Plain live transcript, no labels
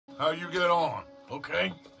How you get on?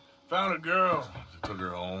 Okay. Found a girl. Took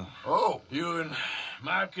her home. Oh. You and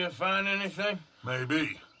Micah find anything?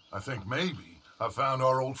 Maybe. I think maybe. I found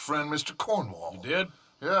our old friend, Mr. Cornwall. You did?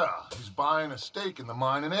 Yeah, he's buying a stake in the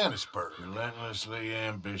mine in Annisburg. Relentlessly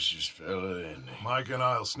ambitious fella, isn't he? Mike and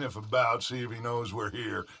I'll sniff about, see if he knows we're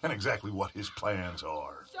here, and exactly what his plans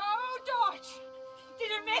are. So, Dutch,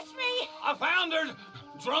 did you miss me? I found her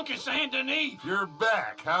drunk at Saint Denis. You're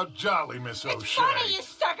back. How jolly, Miss It's O'Shea. funny, you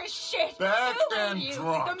sack of shit. Back Who and are you?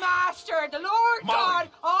 drunk. The Master, the Lord Molly, God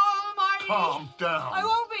Almighty. Calm down. I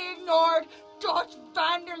won't be ignored. Dutch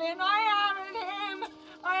Van der Linde, I am him.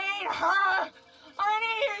 I ain't her. Or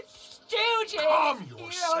any of his stooges. Calm You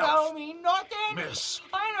yourself. don't owe me nothing. Miss.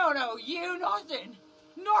 I don't owe you nothing.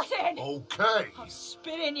 Nothing. Okay. I'll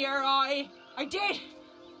spit in your eye. I did.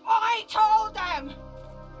 I told them.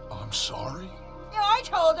 I'm sorry? Yeah, I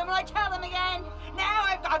told them and I tell them again. Now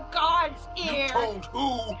I've got God's ear. You told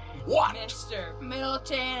who? What? Mr.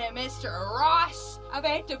 Milton and Mr. Ross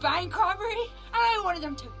about the bank robbery, and I wanted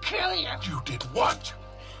them to kill you. You did what?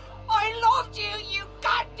 I loved you, you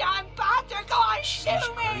goddamn bastard! Go on,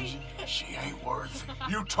 shoot me! Crazy. She ain't worth it.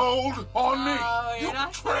 You told on me. Oh, you're You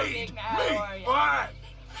not so betrayed big now, me. are you? Fine.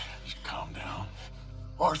 Just calm down.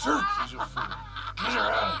 Arthur, She's a fool. Get her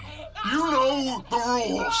out of here. you know the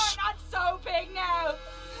rules. You're not so big now.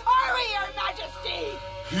 Are we, Your Majesty?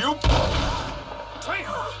 You...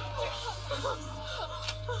 Traitor!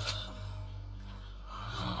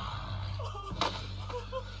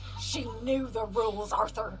 She knew the rules,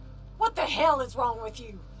 Arthur. What the hell is wrong with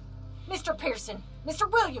you? Mr. Pearson,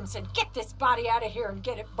 Mr. Williamson, get this body out of here and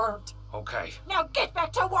get it burnt. Okay. Now get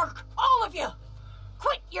back to work, all of you!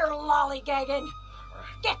 Quit your lollygagging!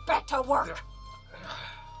 Get back to work!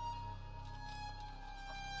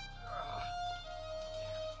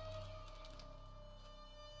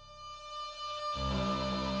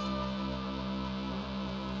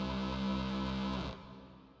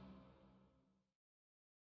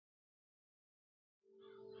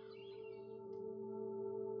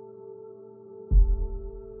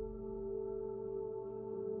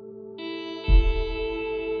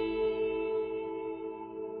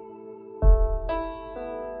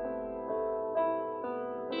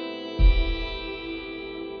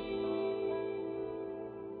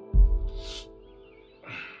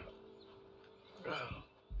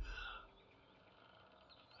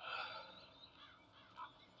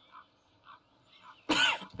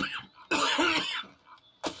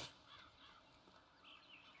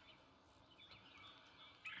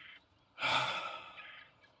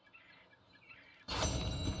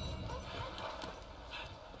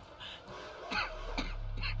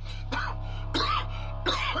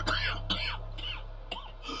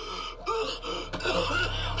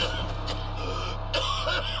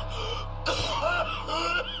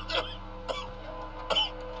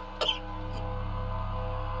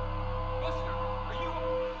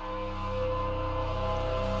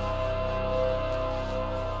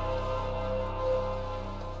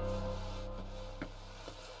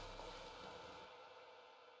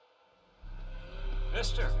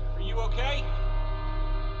 Mister, are you okay?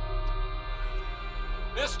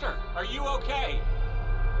 Mister, are you okay?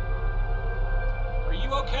 Are you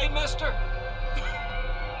okay, mister?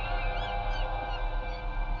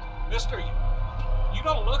 Mister, you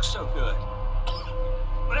don't look so good.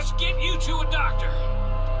 Let's get you to a doctor.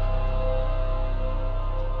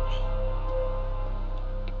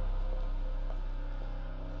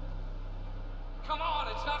 Come on,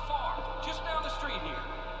 it's not far. Just down the street here.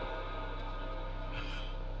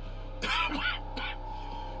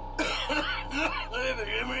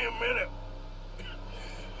 Give me a minute.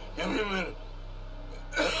 Give me a minute.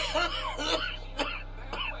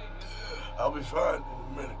 I'll be fine in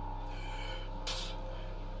a minute.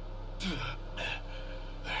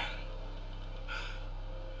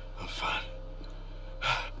 I'm fine.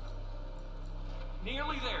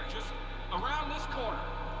 Nearly there, just around this corner.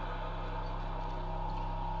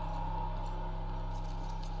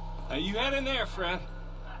 Now you head in there, friend.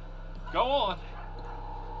 Go on.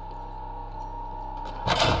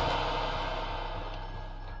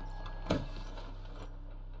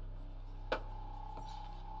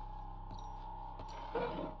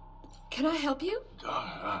 Can I help you?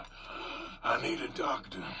 I need a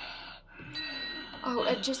doctor.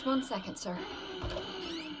 Oh, just 1 second, sir.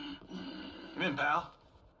 Come in, pal.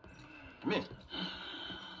 Come in.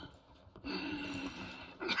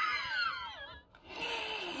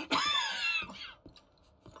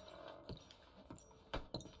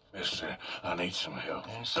 Mister, I need some help.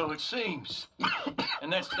 And so it seems.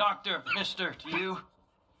 And that's Dr. Mister to you?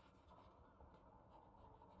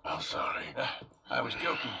 I'm sorry. I was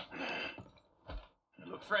joking.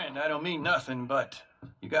 Look, friend, I don't mean nothing, but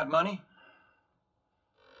you got money?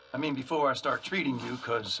 I mean, before I start treating you,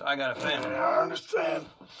 'cause I got a family. I understand.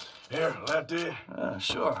 Here, let there.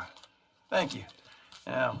 Sure. Thank you.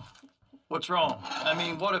 Now, what's wrong? I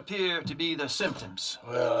mean, what appear to be the symptoms?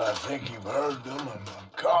 Well, I think you've heard them. I'm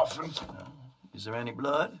coughing. Is there any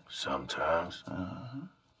blood? Sometimes.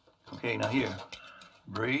 Okay, now here.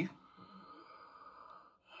 Breathe.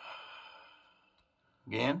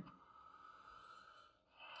 Again.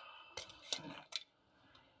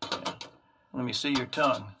 Let me see your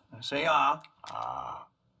tongue. Say ah. Ah.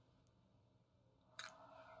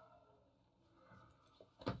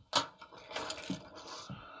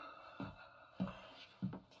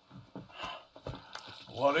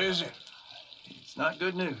 What is it? It's not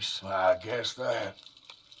good news. I guess that.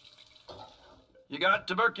 You got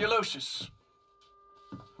tuberculosis.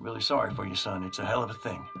 I'm really sorry for you, son. It's a hell of a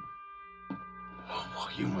thing.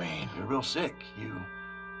 What do you mean? You're real sick.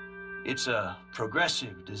 It's a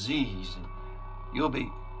progressive disease, and you'll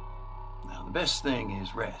be... Now, the best thing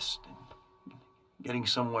is rest, and getting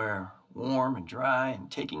somewhere warm and dry,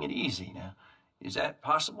 and taking it easy. Now, is that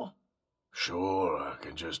possible? Sure, I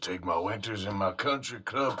can just take my winters in my country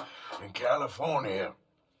club in California.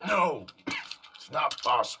 No, it's not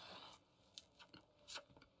possible.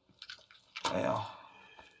 Well,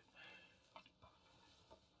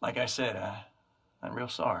 like I said, I'm real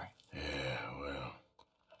sorry. Yeah, well...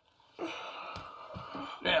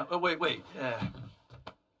 Yeah, oh, wait.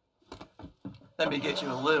 Let me get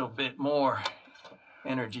you a little bit more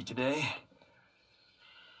energy today.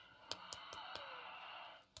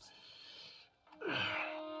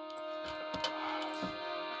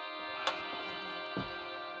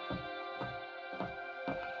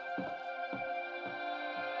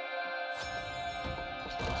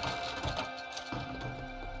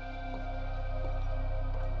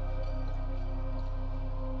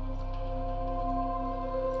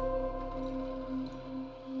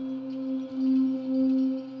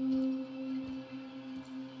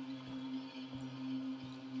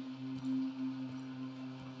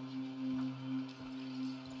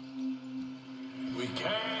 We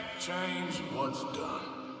can't change what's done.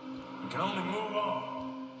 We can only move on.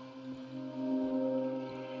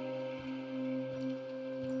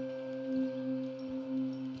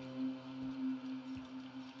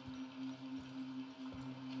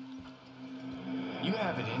 You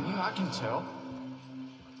have it in you, I can tell.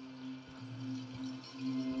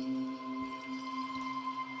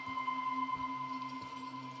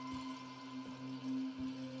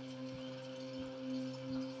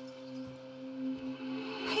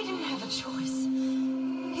 He didn't have a choice.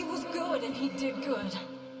 He was good and he did good.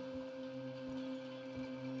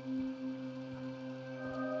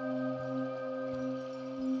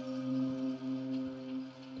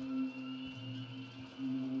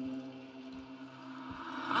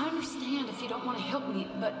 I understand if you don't want to help me,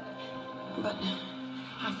 but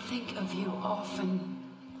I think of you often.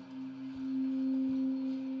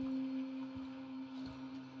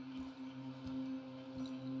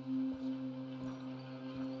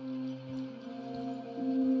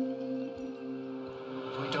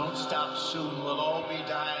 If we don't stop soon, we'll all be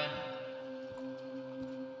dying.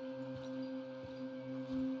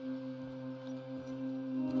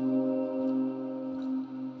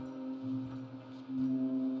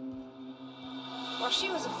 Well, she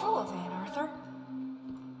was a fool then, Arthur.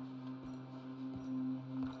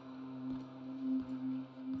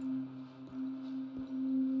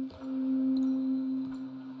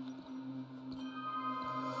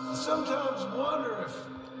 I sometimes wonder if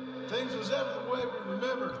things was ever the way we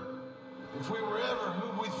remembered them. If we were ever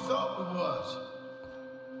who we thought we was.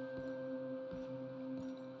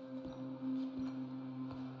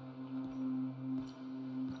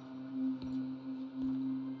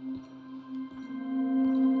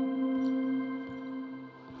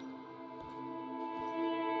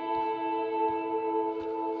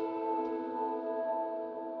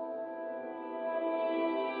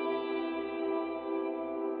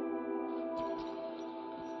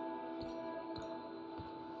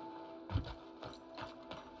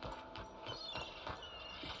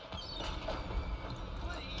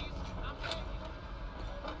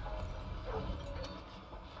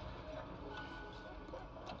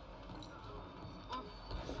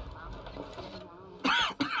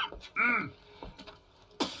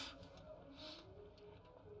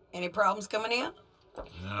 Any problems coming in?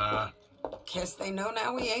 Nah. Guess they know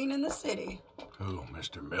now we ain't in the city. Who,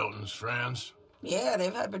 Mr. Milton's friends? Yeah,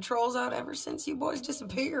 they've had patrols out ever since you boys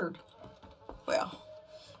disappeared. Well,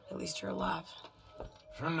 at least you're alive.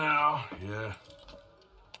 For now, yeah.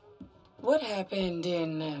 What happened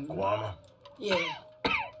in, Guama? Yeah.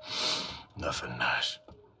 Nothing nice.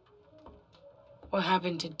 What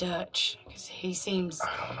happened to Dutch? Because he seems...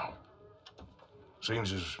 I don't know.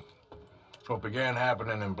 Seems as what began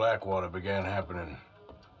happening in Blackwater began happening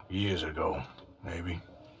years ago, maybe.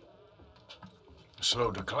 A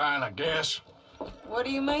slow decline, I guess. What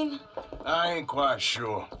do you mean? I ain't quite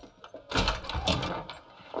sure.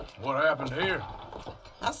 What happened here?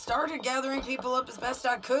 I started gathering people up as best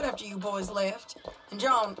I could after you boys left. And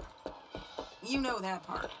John, you know that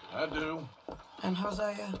part. I do. And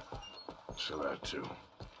Hosea? So that too.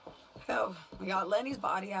 Hell, we got Lenny's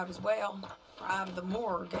body out as well. Out of the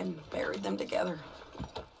morgue and buried them together.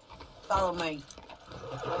 Follow me.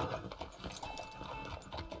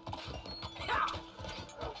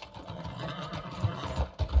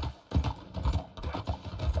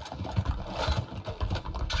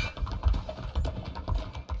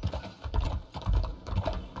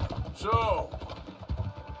 So,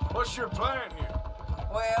 what's your plan here?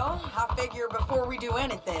 Well, I figure before we do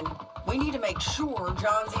anything, we need to make sure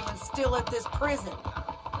John's even still at this prison.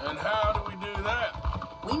 And how do we do that?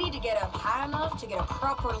 We need to get up high enough to get a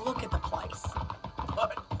proper look at the place.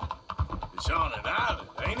 What? It's on an island,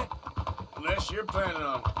 ain't it? Unless you're planning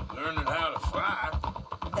on learning how to fly.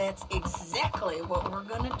 That's exactly what we're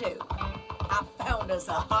gonna do. I found us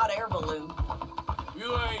a hot air balloon.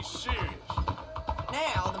 You ain't serious.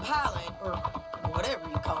 Now, the pilot, or whatever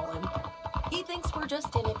you call him, he thinks we're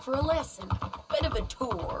just in it for a lesson. Bit of a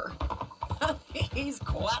tour. He's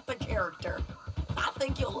quite the character. I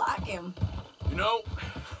think you'll like him. You know,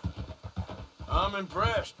 I'm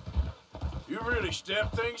impressed. You really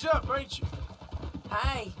stepped things up, ain't you?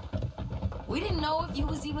 Hey, we didn't know if you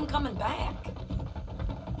was even coming back.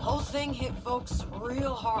 Whole thing hit folks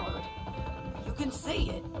real hard. You can see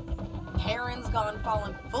it. Heron's gone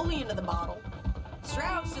falling fully into the bottle.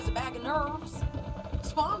 Strauss is a bag of nerves.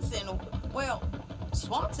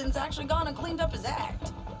 Swanson's actually gone and cleaned up his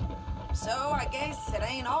act. So I guess it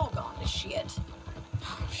ain't all gone to shit.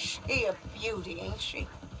 She a beauty, ain't she?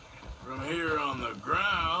 From here on the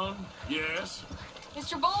ground, yes.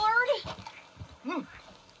 Mr. Bullard?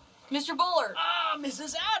 Mr. Bullard. Ah,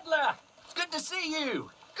 Mrs. Adler! It's good to see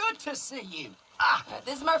you. Good to see you.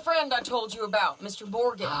 This is my friend I told you about, Mr.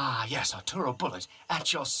 Morgan. Ah, yes, Arturo Bullard.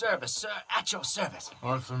 At your service, sir. At your service.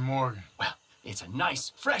 Arthur Morgan. Well, it's a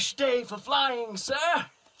nice, fresh day for flying, sir.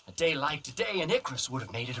 A day like today, an Icarus would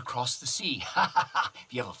have made it across the sea. Ha, ha, ha.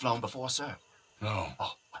 Have you ever flown before, sir? No.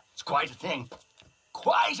 Oh, it's quite a thing.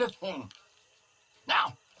 Quite a thing.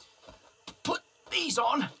 Now, put these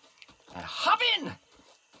on and hop in.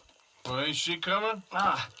 Well, ain't she coming?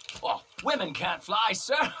 Well, women can't fly,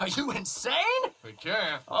 sir. Are you insane? They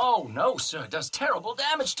can't. Oh, no, sir. It does terrible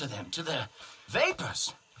damage to them, to their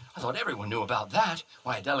vapors. I thought everyone knew about that.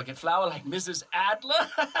 Why, a delicate flower like Mrs. Adler?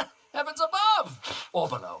 Heavens above. Or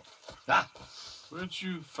below. Where'd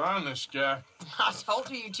you find this guy? I told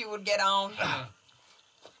you two would get on.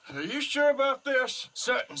 Are you sure about this?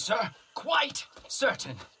 Certain, sir. Quite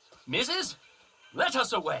certain. Mrs., let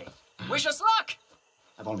us away. Wish us luck.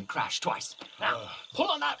 I've only crashed twice. Now, pull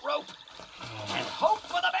on that rope and hope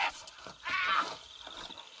for the best.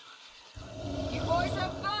 You boys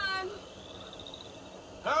have fun.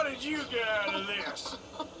 How did you get out of this?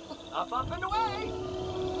 Up, and away.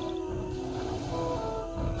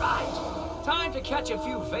 Right. Time to catch a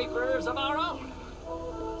few vapors of our own.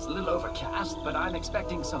 It's a little overcast, but I'm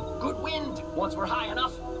expecting some good wind once we're high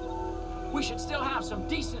enough. We should still have some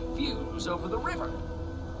decent views over the river.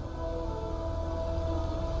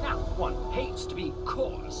 Now, one hates to be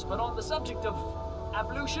coarse, but on the subject of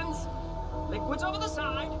ablutions, liquids over the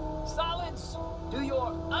side, solids, do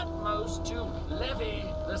your utmost to levy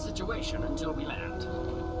the situation until we land.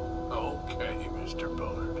 Okay, Mr.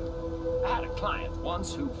 Bullard. I had a client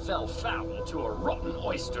once who fell foul to a rotten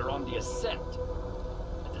oyster on the ascent.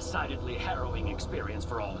 A decidedly harrowing experience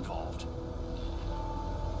for all involved.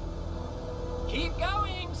 Keep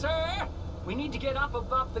going, sir! We need to get up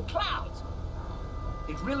above the clouds.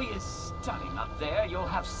 It really is stunning up there. You'll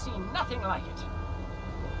have seen nothing like it.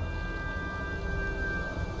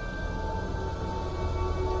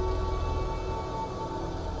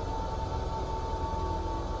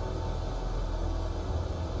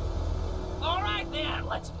 All right, then.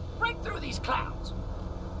 Let's break through these clouds.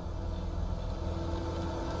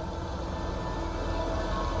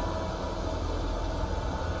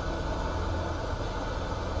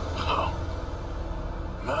 Oh,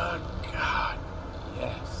 my God.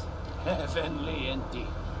 Yes, heavenly indeed.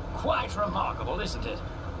 Quite remarkable, isn't it?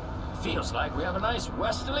 Feels like we have a nice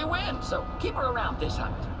westerly wind, so keep her around this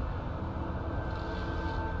height.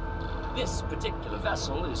 This particular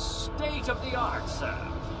vessel is state-of-the-art, sir.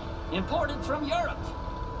 Imported from Europe.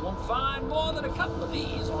 Won't find more than a couple of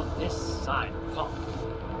these on this side of the pond.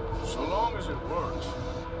 So long as it works.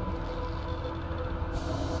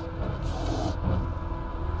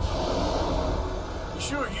 You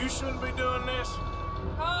sure you shouldn't be doing this?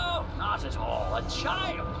 Oh, not at all. A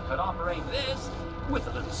child could operate this with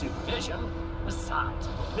a little supervision. Besides,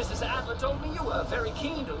 Mrs. Adler told me you were very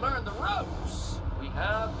keen to learn the ropes. We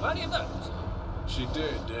have plenty of those. She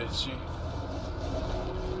did she?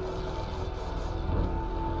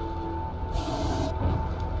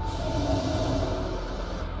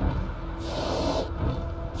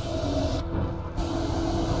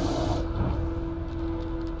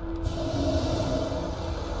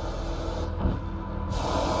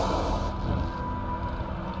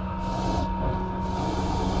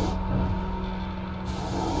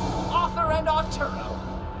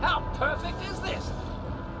 How perfect is this?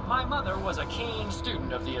 My mother was a keen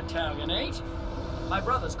student of the Italianate. My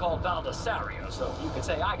brother's called Baldessario, so you could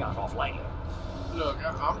say I got off later. Look,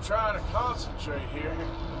 I'm trying to concentrate here.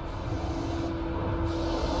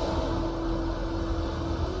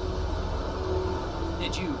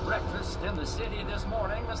 Did you breakfast in the city this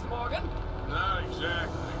morning, Mr. Morgan? Not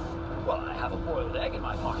exactly. Well, I have a boiled egg in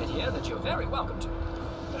my pocket here that you're very welcome to.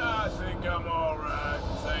 I think I'm all right,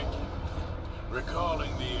 thank you.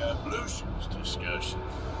 Recalling the ablutions discussion.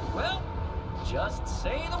 Well, just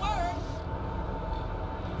say the word.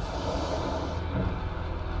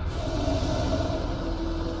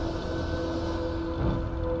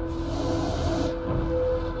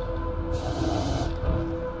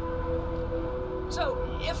 So,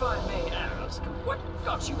 if I may ask, what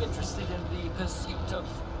got you interested in the pursuit of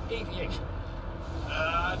aviation?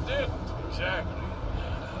 I didn't, exactly.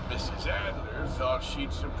 Mrs. Adler thought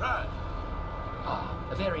she'd surprise me. Ah,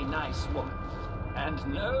 a very nice woman. And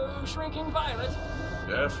no shrinking violet.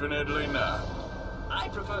 Definitely not. I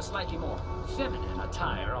prefer slightly more feminine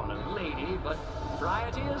attire on a lady, but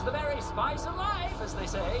variety is the very spice of life, as they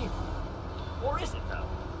say. Or is it, though?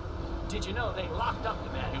 Did you know they locked up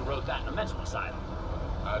the man who wrote that in a mental asylum?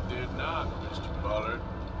 I did not, Mr. Bullard.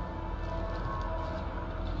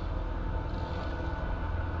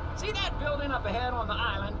 See that building up ahead on the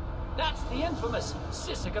island? That's the infamous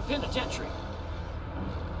Sisika Penitentiary.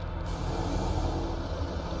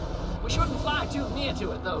 We shouldn't fly too near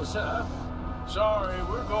to it, though, sir. Sorry,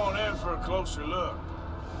 we're going in for a closer look.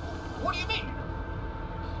 What do you mean?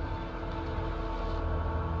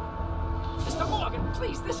 Mr. Morgan,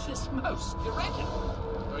 please, this is most irregular.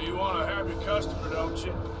 Well, you want a happy customer, don't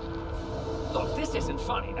you? Look, this isn't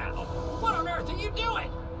funny now. What on earth are you doing?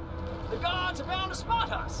 The guards are bound to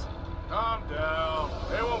spot us. Calm down.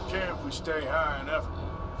 They won't care if we stay high enough.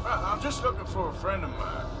 I'm just looking for a friend of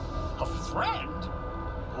mine. A friend?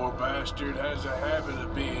 Poor bastard has a habit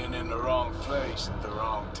of being in the wrong place at the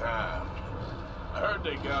wrong time. I heard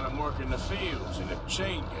they got him working the fields in a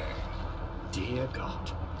chain gang. Dear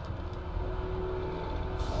God.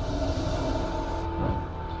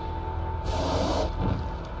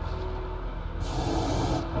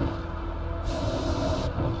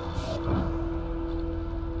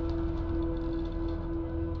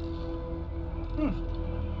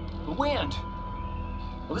 The wind.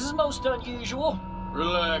 Well, this is most unusual.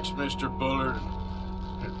 Relax, Mr. Bullard.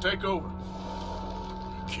 Here, take over.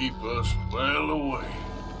 Keep us well away.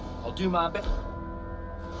 I'll do my best.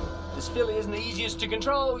 This filly isn't the easiest to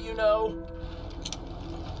control, you know.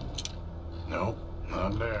 Nope,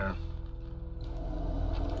 not there.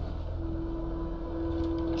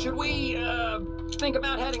 Should we, think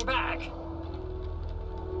about heading back?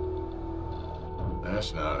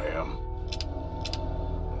 That's not him.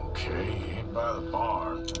 Okay, he ain't by the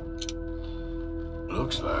barn.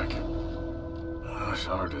 Looks like it. It's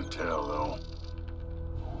hard to tell, though.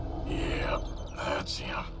 Yeah, that's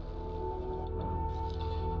him.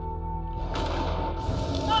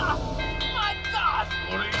 Ah! My God!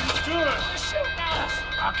 What are you doing? They're shooting at us!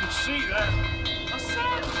 I can see that. A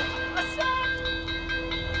scent! A scent!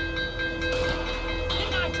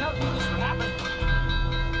 Didn't I tell you this would happen?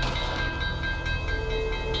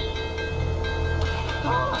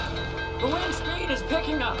 Oh, the wind speed is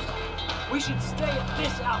picking up. We should stay at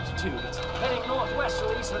this altitude. It's heading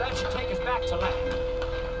northwesterly, so that should take us back to land.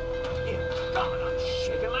 Dear God, I'm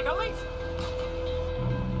shaking like a leaf.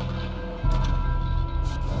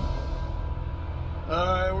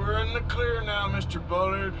 We're in the clear now, Mr.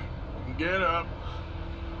 Bullard. You can get up.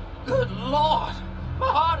 Good Lord! My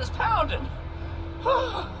heart is pounding.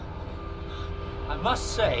 I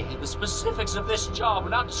must say, the specifics of this job were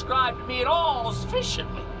not described to me at all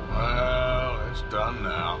sufficiently. Well, it's done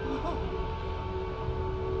now.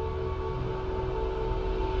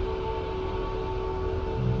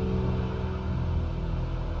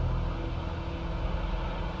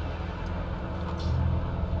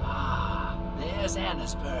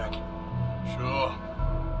 Mrs. Annesburg? Sure.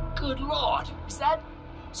 Good Lord. Is that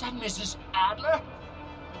Mrs. Adler?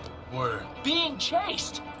 Where? Being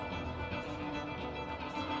chased.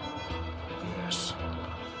 Yes.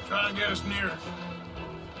 Trying to get us near.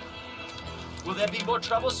 Will there be more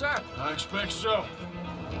trouble, sir? I expect so.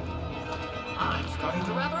 I'm starting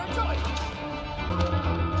to rather enjoy it.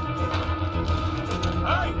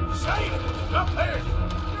 Hey, Sadie! Up there!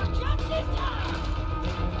 You're just in time!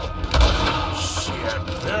 Shit,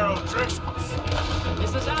 they're O'Driscoll's.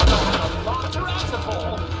 Mrs. Adler has a lot to answer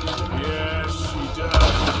for. Yes, she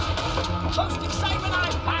does. Most excitement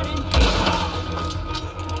I've had in years.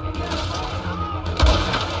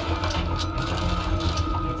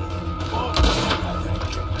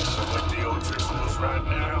 With the O'Driscolls right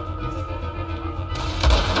now.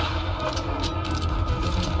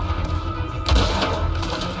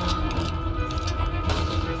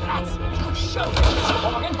 That's good show, Mr.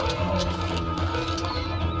 Morgan.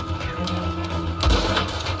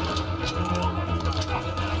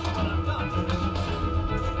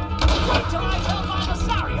 Wait till I tell Mama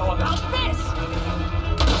Sario about this.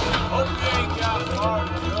 Hope you ain't got far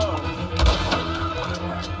to go.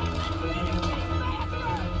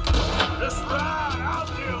 Just ride, I'll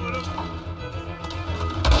deal with him.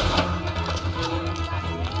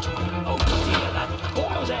 Oh dear, that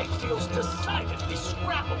boiled egg feels decidedly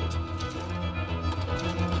scrambled.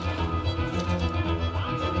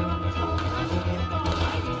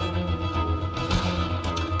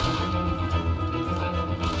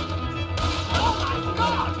 Oh my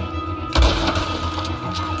God!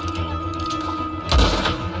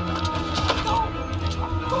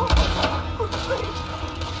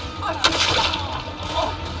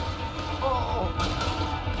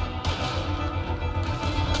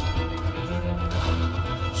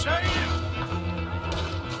 Shane!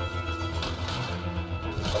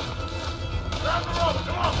 Grab the rope,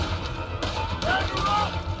 come on! Grab the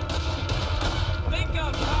rope! Think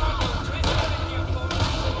of powerful twisting you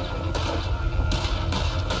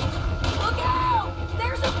Look out!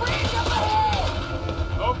 There's a bridge up ahead!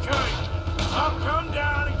 Okay, I'll come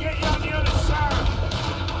down and get you on the other side.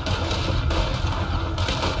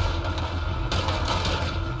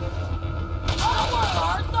 Forward,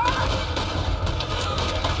 Arthur!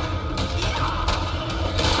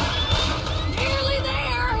 Nearly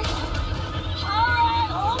there! All right,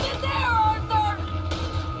 hold it there, Arthur!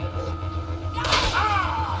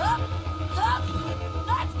 Up, up!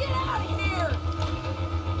 Let's get out of here!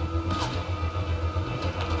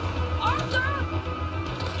 Arthur!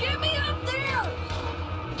 Get me up there!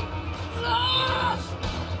 Ah!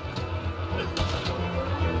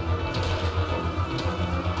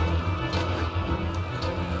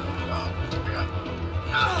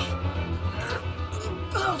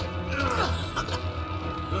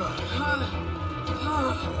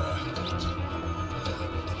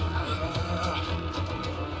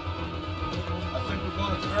 I think we're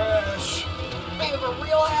gonna crash. We have a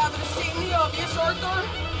real habit of seeing the obvious, Arthur.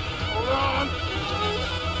 Hold on.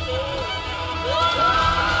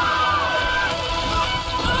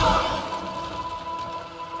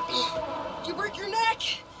 Did you break your neck?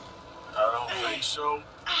 I don't think so.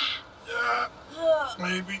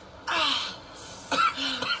 Maybe.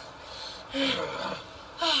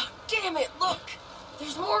 Damn it, look!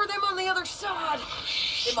 There's more of them on the other side.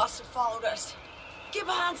 They must have followed us. Get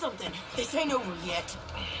behind something. This ain't over yet.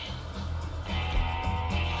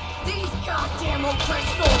 These goddamn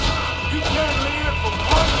O'Driscolls! You can't leave it for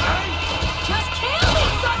one thing? Just kill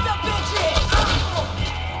these sons of bitches!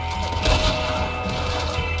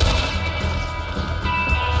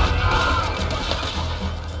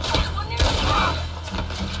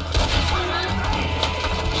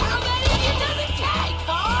 How many of you does it take,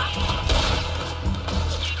 huh?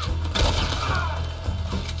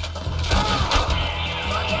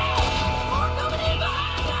 Look out! More coming in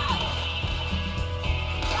behind us!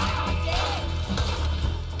 God damn it!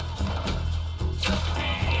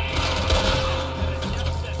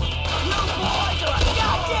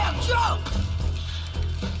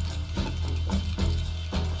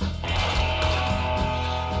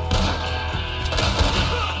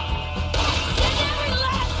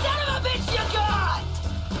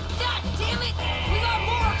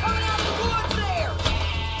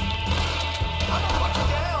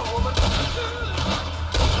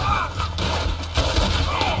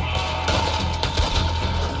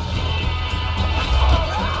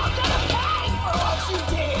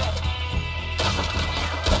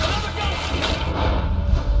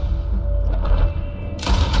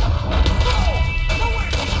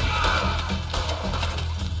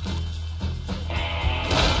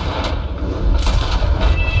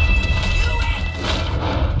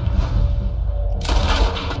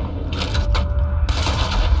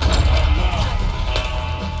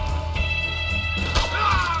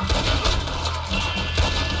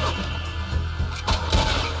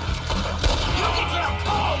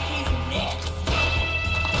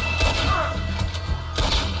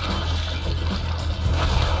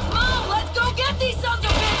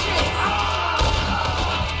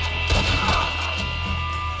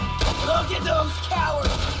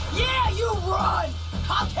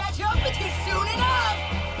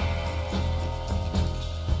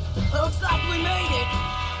 made it.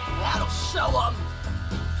 That'll show them.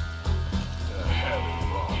 The hell is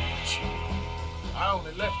wrong with you? I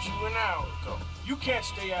only left you an hour ago. You can't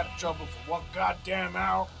stay out of trouble for 1 goddamn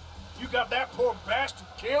hour. You got that poor bastard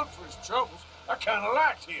killed for his troubles. I kind of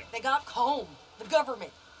liked him. They got Combe, the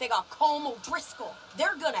government. They got Combe O'Driscoll.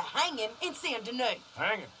 They're gonna hang him in Saint Denis.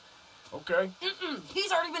 Hang him. Okay.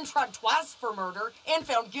 He's already been tried twice for murder and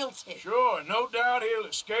found guilty. Sure, no doubt he'll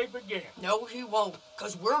escape again. No, he won't,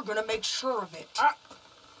 because we're gonna make sure of it.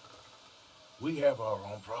 We have our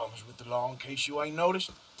own problems with the law, in case you ain't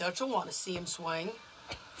noticed. Dutch will want to see him swing.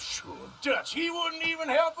 Sure, Dutch, he wouldn't even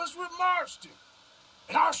help us with Marston.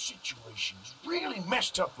 And our situation's really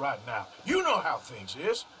messed up right now. You know how things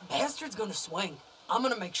is. Bastard's gonna swing. I'm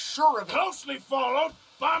gonna make sure of it. Closely followed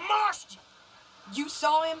by Marston. You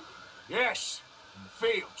saw him? Yes, in the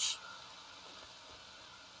fields.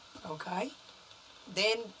 Okay.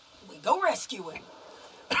 Then we go rescue him.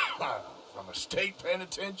 From a state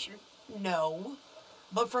penitentiary? No.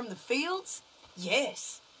 But from the fields?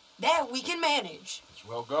 Yes. That we can manage. It's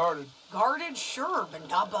well guarded. Guarded, sure, but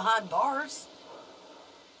not behind bars.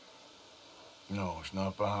 No, it's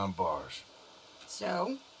not behind bars.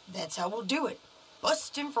 So, that's how we'll do it.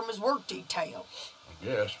 Bust him from his work detail. I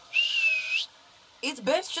guess. It's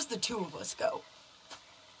best just the two of us go.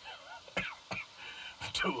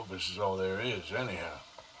 The two of us is all there is, anyhow.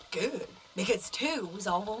 Good, because two is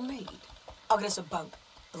all we'll need. I'll get us a boat,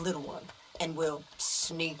 a little one, and we'll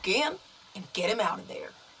sneak in and get him out of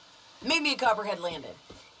there. Meet me at Copperhead Landing.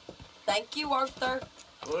 Thank you, Arthur.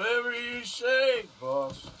 Whatever you say,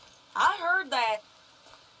 boss. I heard that.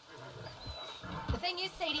 The thing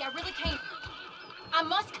is, Sadie, I really can't. I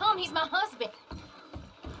must come. He's my husband.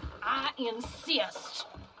 I insist.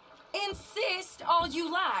 Insist all you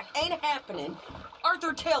like. Ain't happening.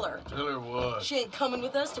 Arthur, tell her. Tell her what? She ain't coming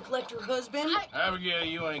with us to collect her husband. Abigail,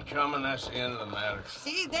 you ain't coming. That's the end of the matter.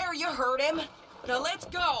 See, there you heard him. Now let's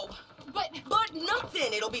go. But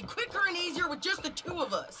nothing. It'll be quicker and easier with just the two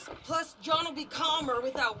of us. Plus, John will be calmer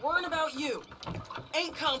without worrying about you.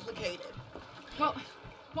 Ain't complicated. Well,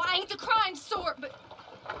 I ain't the crime sort, but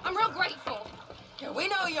I'm real grateful. Yeah, we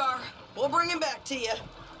know you are. We'll bring him back to you.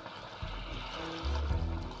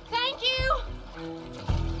 Thank you.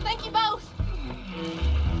 Thank you both.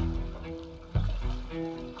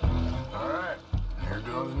 All right. Here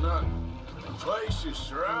goes nothing. The place is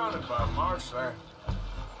surrounded by marshland.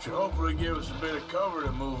 Should hopefully give us a bit of cover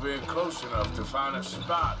to move in close enough to find a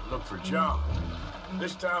spot and look for John.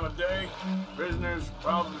 This time of day, prisoners will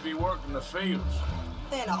probably be working the fields.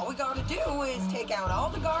 Then all we gotta do is take out all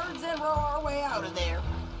the guards and row our way out of there.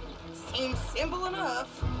 Seems simple enough.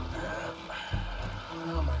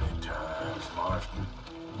 How many times, Marston?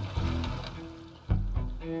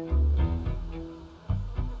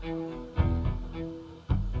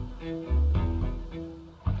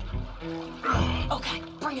 Okay,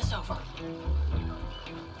 bring us over.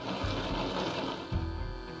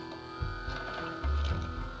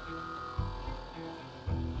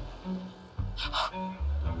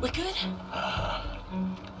 We good?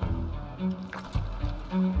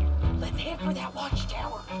 Let's head for that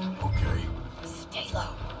watchtower. Okay. Stay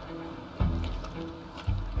low.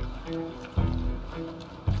 There's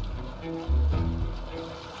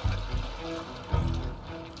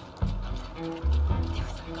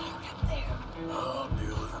a guard up there. I'll deal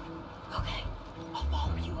with him. Okay, I'll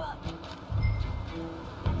follow you up.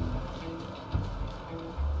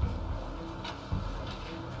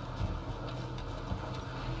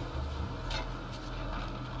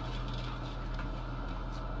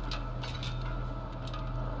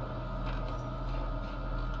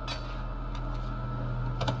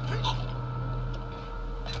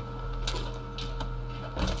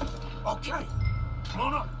 Okay, come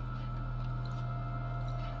on up.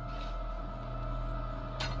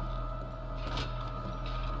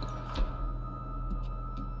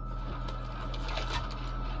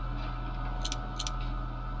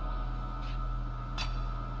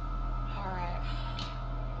 All right.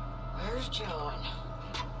 Where's John?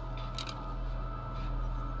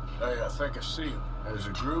 Hey, I think I see him. There's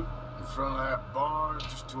a group in front of that barn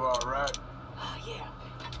just to our right. Oh, yeah.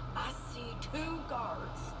 I see 2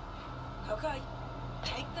 guards. Okay,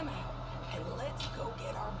 take them out, and let's go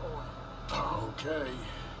get our boy. Okay.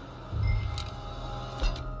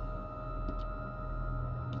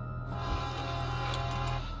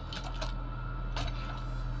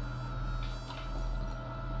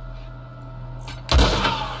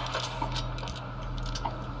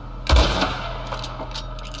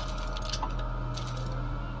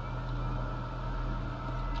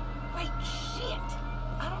 Wait, shit!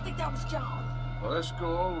 I don't think that was John. Well, let's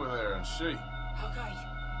go over there and see. Okay,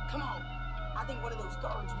 come on. think one of those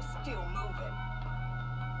guards was still moving.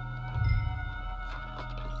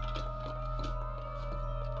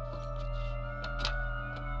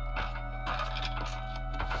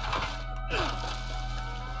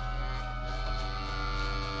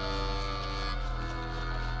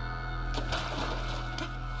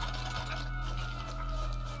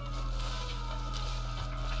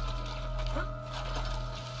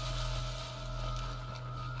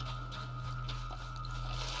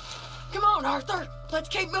 Come on, Arthur. Let's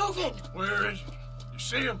keep moving. Where is he? You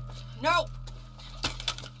see him? No.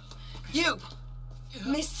 You,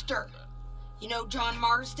 Mister. You know John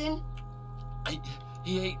Marston?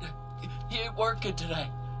 He ain't working today.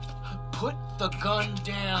 Put the gun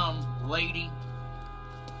down, lady.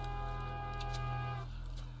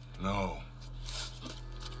 No.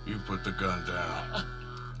 You put the gun down.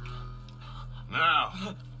 Now.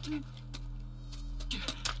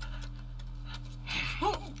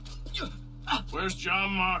 Where's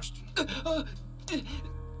John Marston?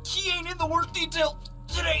 He ain't in the work detail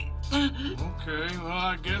today. Okay, well,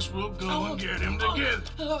 I guess we'll go and get him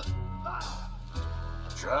together.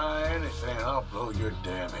 Try anything, I'll blow your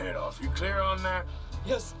damn head off. You clear on that?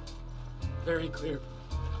 Yes, very clear.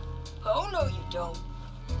 Oh, no, you don't.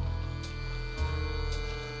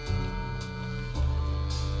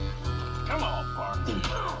 Come on, partner.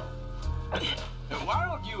 And why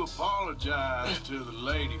don't you apologize to the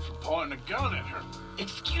lady for pointing a gun at her?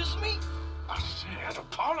 Excuse me? I said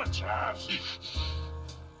apologize.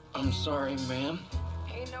 I'm sorry, ma'am.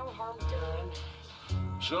 Ain't no harm done.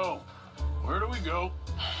 So, where do we go?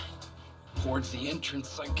 Towards the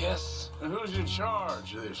entrance, I guess. And who's in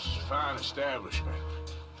charge of this fine establishment?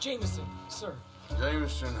 Jameson, sir.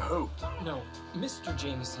 Jameson who? No, Mr.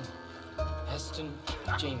 Jameson. Heston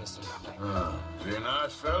Jameson. Is he a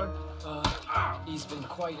nice fella? He's been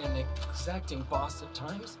quite an exacting boss at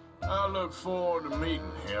times. I look forward to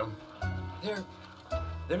meeting him.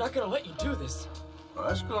 They're not gonna let you do this. Well,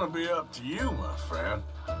 that's gonna be up to you, my friend.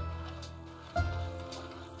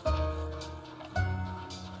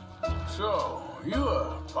 So, you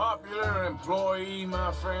a popular employee,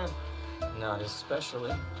 my friend? Not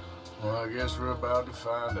especially. Well, I guess we're about to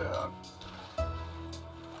find out.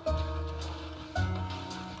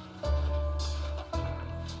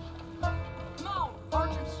 Come on,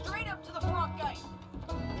 march him straight up to the front gate.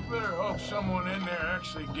 You better hope someone in there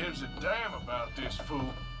actually gives a damn about this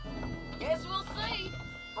fool. Guess we'll see.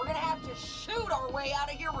 We're gonna have to shoot our way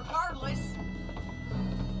out of here regardless.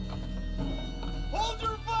 Hold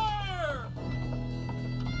your fire!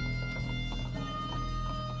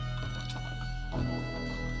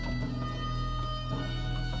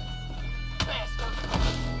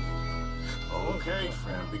 Okay,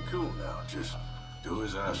 friend, be cool now. Just do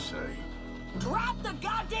as I say. Drop the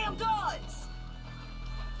goddamn guns!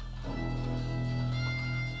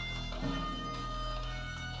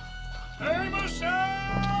 Jameson!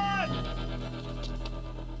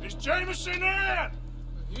 Is Jameson in?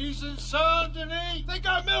 He's in Saint Denis. They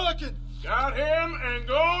got Milliken. Got him and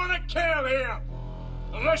gonna kill him.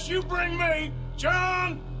 Unless you bring me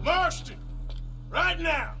John Marston. Right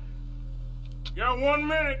now. You got 1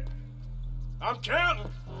 minute. I'm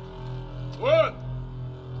counting. 1,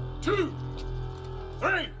 2,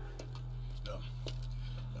 3.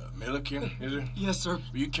 Milliken, is it? Yes, sir.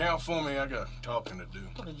 Will you count for me? I got talking to do.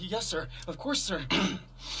 Yes, sir. Of course, sir.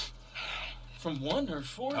 From 1 or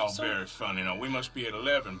 4, Oh, sir? very funny. No, we must be at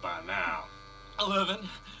 11 by now. 11,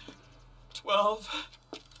 12,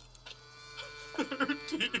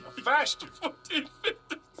 13, Faster. 14,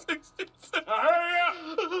 15, 16, 17. Now hurry up!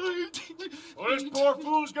 Well, this poor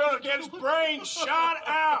fool's gonna get his brains shot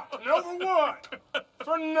out. And over what?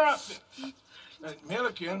 For nothing.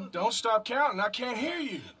 Milliken, don't stop counting. I can't hear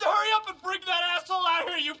you. Hurry up and bring that asshole out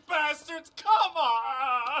here, you bastards! Come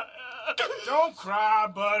on! Don't cry,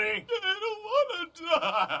 buddy. I don't want to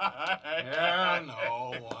die. Yeah, I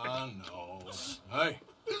know.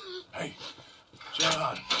 Hey,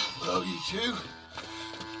 John. Love you too.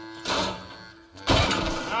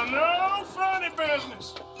 Now, no funny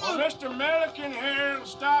business. Well, Mr. Milliken here will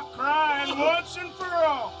stop crying once and for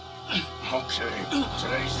all. Okay,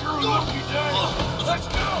 today's your lucky day. Let's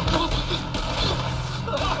go.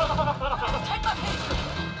 Take my pistol.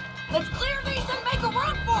 Let's clear these and make a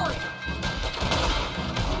run for it.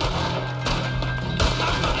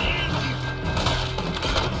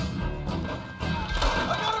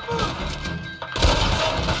 I gotta move!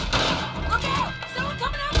 Look out! Someone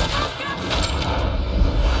coming out the house,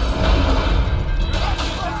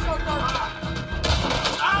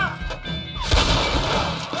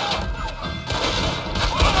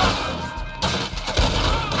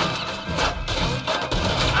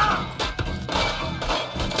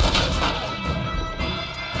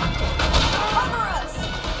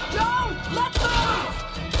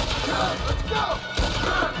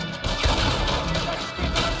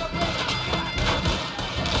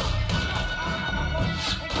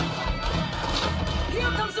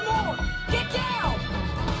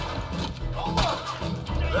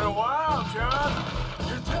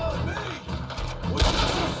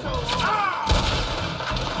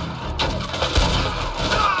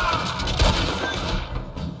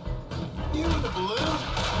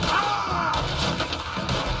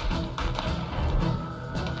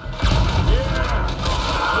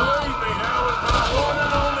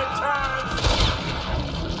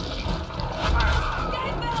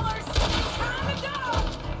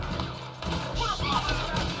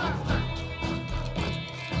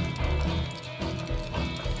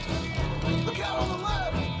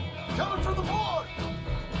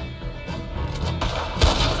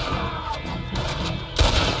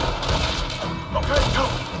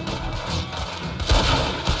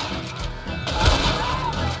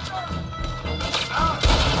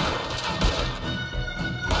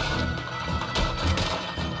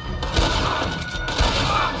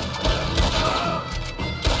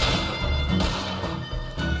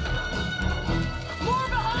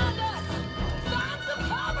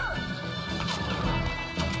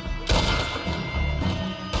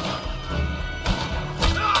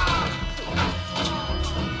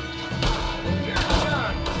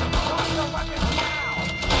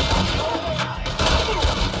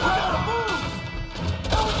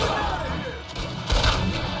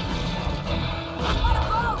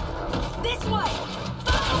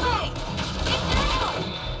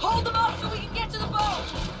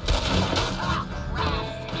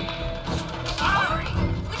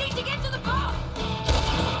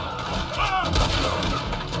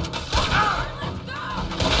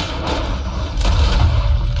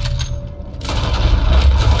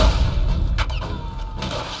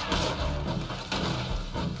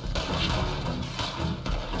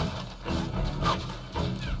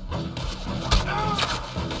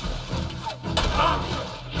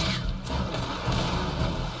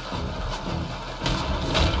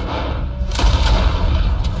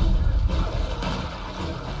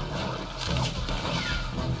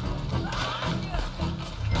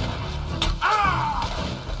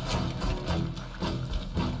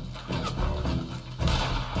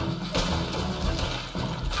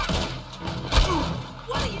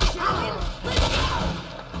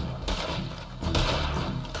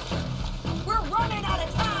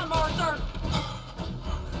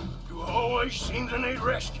 need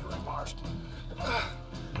rescuing, Marston.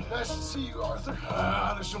 Nice to see you, Arthur.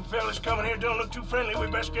 There's some fellas coming here. Don't look too friendly. We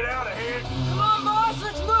best get out of here. Come on, boys,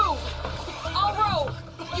 let's move. I'll roll.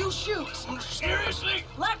 You shoot. Seriously?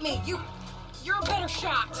 Let me. You're a better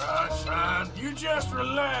shot. All right, fine. You just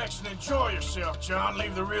relax and enjoy yourself, John.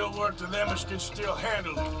 Leave the real work to them as can still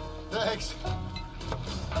handle it. Thanks.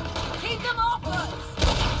 Keep them off us.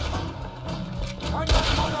 Turn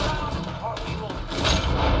that boat around, or we will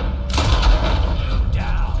you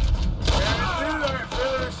down. Can't do that,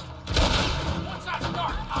 fellas. What's that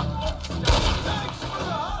start? Thanks for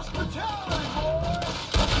the hospitality, boys.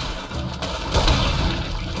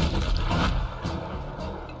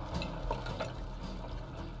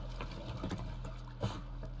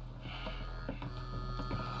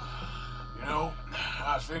 You know,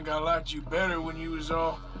 I think I liked you better when you was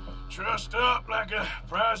all trussed up like a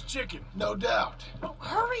prize chicken. No doubt.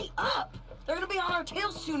 Hurry up! They're gonna be on our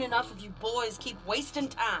tails soon enough if you boys keep wasting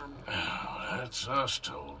time. Oh, that's us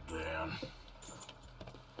told, Dan.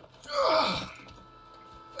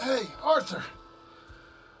 Hey, Arthur.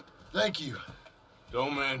 Thank you.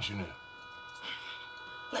 Don't mention it.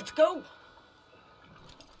 Let's go.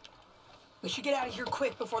 We should get out of here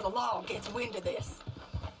quick before the law gets wind of this.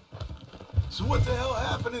 So what the hell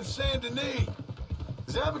happened in Saint Denis?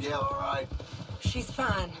 Is Abigail all right? She's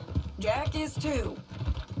fine. Jack is too.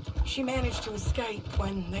 She managed to escape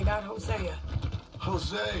when they got Hosea.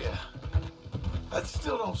 Hosea. That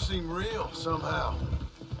still don't seem real, somehow.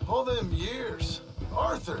 All them years.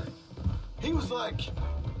 Arthur. He was like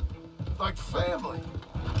family.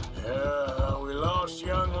 Yeah, we lost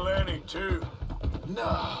young Lenny, too.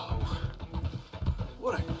 No.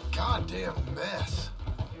 What a goddamn mess.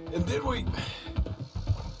 And then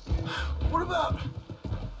what about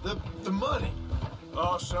the money?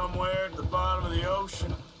 Lost somewhere at the bottom of the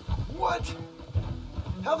ocean. What?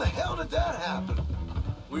 How the hell did that happen?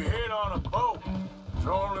 We hit on a boat. It's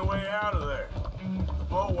the only way out of there. The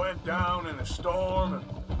boat went down in a storm, and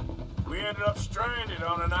we ended up stranded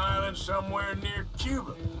on an island somewhere near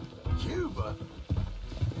Cuba. Cuba?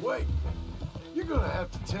 Wait, you're gonna have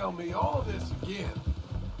to tell me all this again.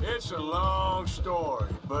 It's a long story,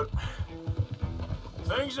 but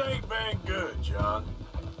things ain't been good, John.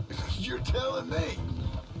 You're telling me?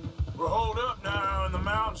 We're holed up now in the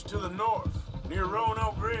mountains to the north, near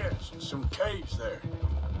Roanoke Ridge, and some caves there.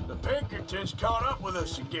 The Pinkertons caught up with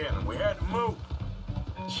us again, and we had to move.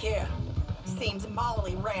 Yeah. Seems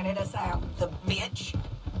Molly ratted us out, the bitch.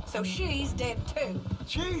 So she's dead too.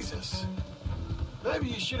 Jesus. Maybe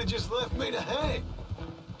you should have just left me to hang.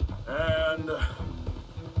 And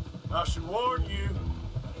I should warn you,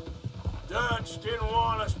 Dutch didn't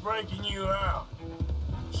want us breaking you out.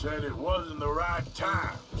 Said it wasn't the right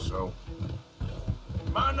time, so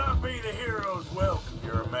might not be the hero's welcome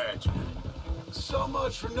you're imagining. So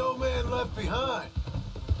much for no man left behind.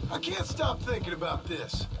 I can't stop thinking about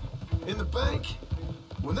this. In the bank,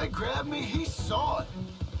 when they grabbed me, he saw it.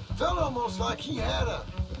 Felt almost like he had a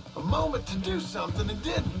moment to do something and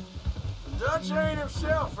didn't. Dutch ain't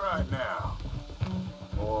himself right now.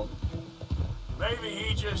 Or maybe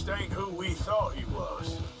he just ain't who we thought he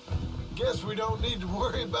was. Guess we don't need to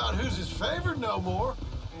worry about who's his favorite no more.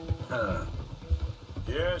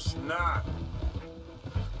 Guess not.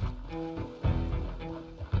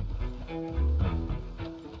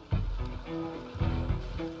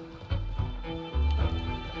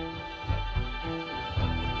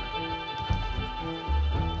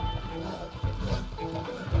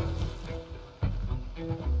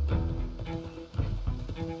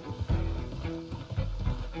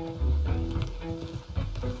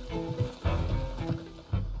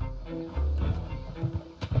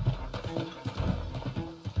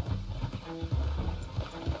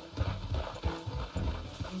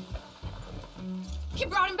 You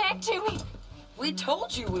brought him back to me. We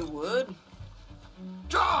told you we would.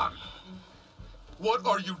 John! What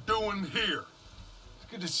are you doing here? It's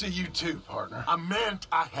good to see you too, partner. I meant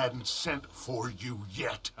I hadn't sent for you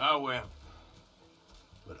yet. I went.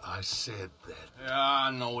 But I said that. Yeah, I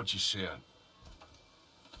know what you said.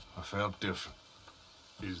 I felt different.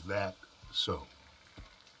 Is that so?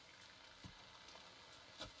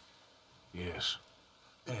 Yes.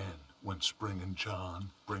 And when Spring and John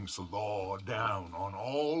brings the law down on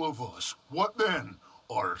all of us, what then,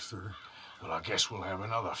 Arthur? Well, I guess we'll have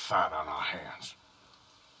another fight on our hands.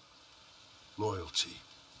 Loyalty,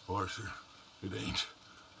 Arthur, it ain't.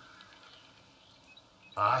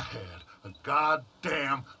 I had a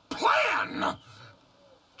goddamn plan!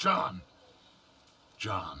 John,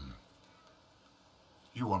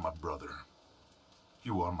 you are my brother.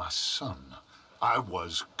 You are my son. I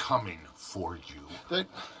was coming for you.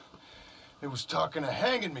 They was talking of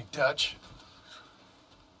hanging me, Dutch.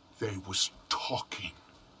 They was talking.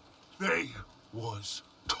 They was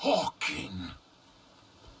talking.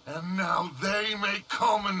 And now they may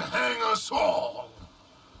come and hang us all.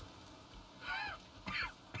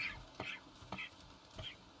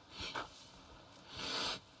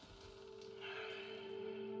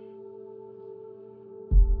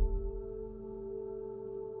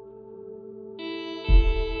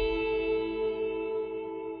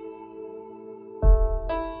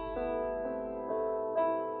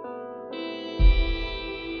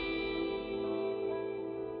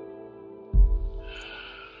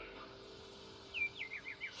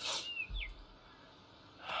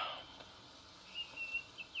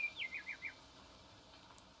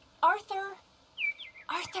 Arthur!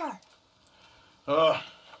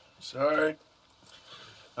 Sorry.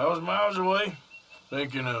 I was miles away,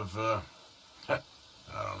 thinking of, I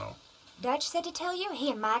don't know. Dutch said to tell you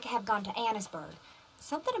he and Mike have gone to Annisburg.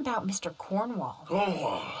 Something about Mr. Cornwall.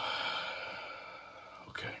 Cornwall.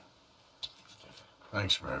 Okay.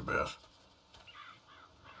 Thanks, Mary Beth.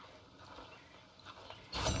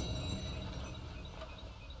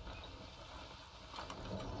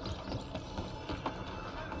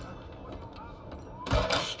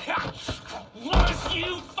 Was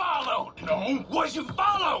you followed? No. Was you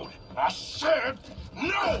followed? I said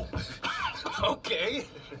no. Okay.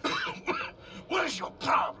 What is your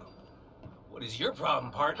problem? What is your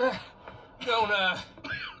problem, partner?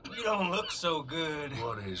 You don't look so good.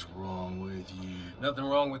 What is wrong with you? Nothing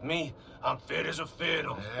wrong with me. I'm fit as a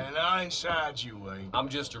fiddle. And I inside you ain't. I'm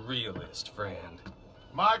just a realist, friend.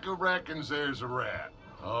 Micah reckons there's a rat.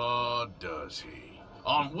 Oh, does he?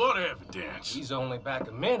 On what evidence? He's only back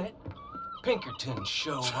a minute. Pinkerton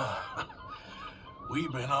showed up.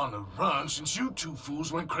 We've been on the run since you two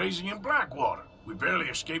fools went crazy in Blackwater. We barely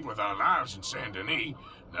escaped with our lives in Saint Denis.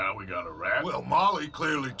 Now we got a rat. Well, Molly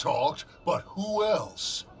clearly talked, but who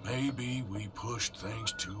else? Maybe we pushed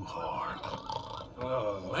things too hard.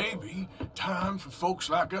 Maybe time for folks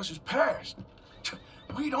like us is past.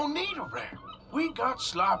 We don't need a rat. We got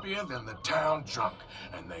sloppier than the town drunk,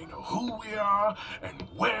 and they know who we are, and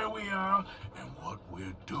where we are, and what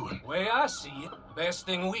we're doing. Way I see it, best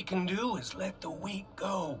thing we can do is let the week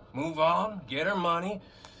go. Move on, get our money,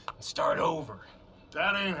 and start over.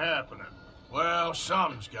 That ain't happening. Well,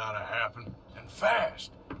 something's gotta happen, and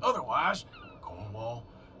fast. Otherwise, Cornwall,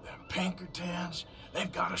 them Pinkertons, they've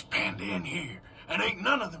got us penned in here, and ain't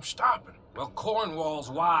none of them stopping. Well, Cornwall's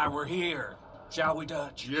why we're here. Shall we,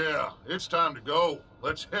 Dutch? Yeah, it's time to go.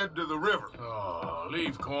 Let's head to the river. Oh,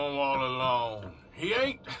 leave Cornwall alone. He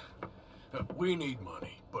ain't... We need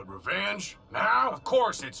money, but revenge? Now? Of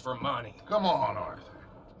course it's for money. Come on, Arthur.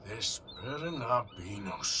 This better not be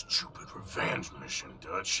no stupid revenge mission,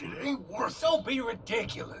 Dutch. It ain't worth it. Don't be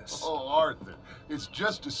ridiculous. Oh, Arthur, it's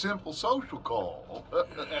just a simple social call.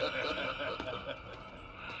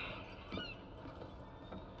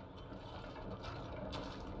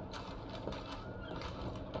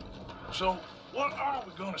 So, what are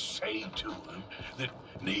we gonna say to him that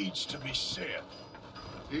needs to be said?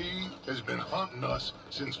 He has been hunting us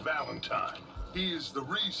since Valentine. He is the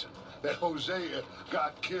reason that Hosea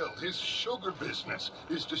got killed. His sugar business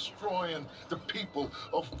is destroying the people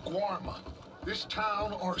of Guarma. This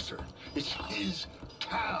town, Arthur, is his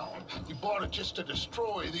town. He bought it just to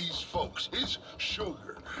destroy these folks. His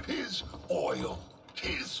sugar, his oil,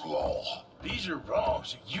 his law. These are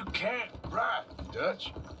wrongs that you can't right,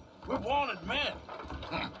 Dutch. We're wanted men.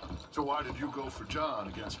 So why did you go for John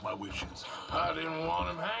against my wishes? I didn't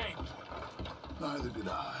want him hanged. Neither did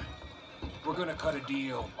I. We're gonna cut a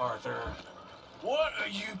deal, Arthur. What are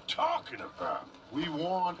you talking about? We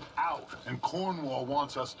want out, and Cornwall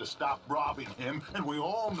wants us to stop robbing him, and we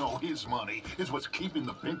all know his money is what's keeping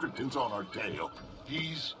the Pinkertons on our tail.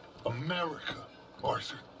 He's America,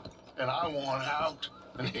 Arthur, and I want out,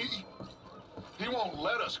 and he won't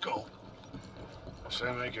let us go. This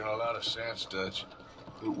ain't making a lot of sense, Dutch.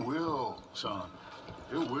 It will, son.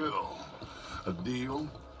 It will. A deal,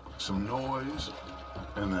 some noise,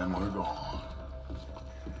 and then we're gone.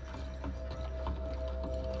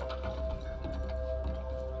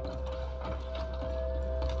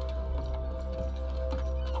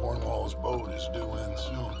 Cornwall's boat is due in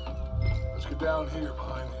soon. Let's get down here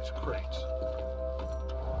behind these crates.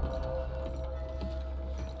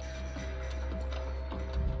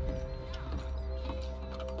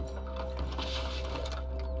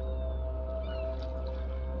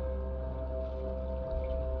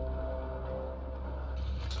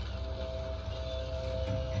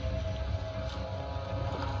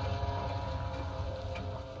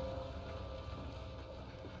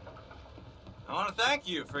 I want want to thank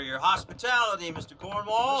you for your hospitality, Mr.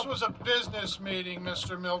 Cornwall. This was a business meeting,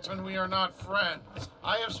 Mr. Milton. We are not friends.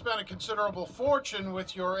 I have spent a considerable fortune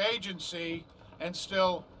with your agency, and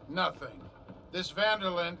still nothing. This Van der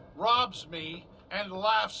Linde robs me and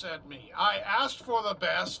laughs at me. I asked for the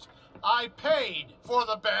best. I paid for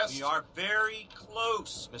the best. We are very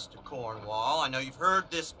close, Mr. Cornwall. I know you've heard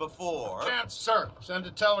this before. Can't, sir. Send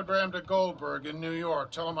a telegram to Goldberg in New York.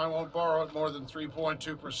 Tell him I won't borrow at more than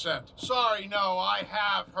 3.2%. Sorry, no, I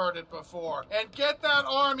have heard it before. And get that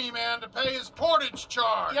army man to pay his portage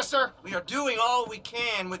charge. Yes, sir. We are doing all we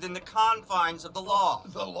can within the confines of the law.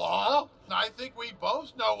 The law? I think we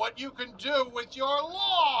both know what you can do with your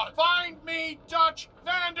law. Find me Dutch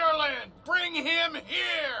Van der Linde. Bring him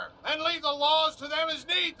here. And leave the laws to them as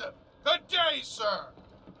need them. Good day, sir.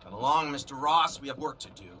 Come along, Mr. Ross. We have work to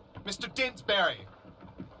do. Mr. Didsbury.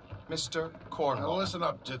 Mr. Cornwall. Now listen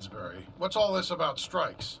up, Didsbury. What's all this about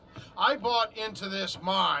strikes? I bought into this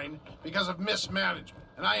mine because of mismanagement.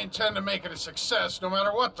 And I intend to make it a success no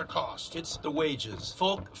matter what the cost. It's the wages.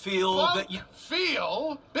 Folk feel that you...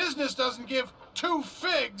 Feel? Business doesn't give two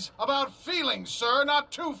figs about feelings, sir,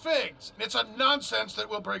 not two figs. It's a nonsense that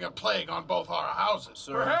will bring a plague on both our houses,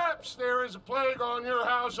 sir. Perhaps there is a plague on your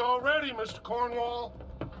house already, Mr. Cornwall.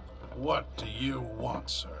 What do you want,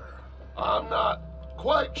 sir? I'm not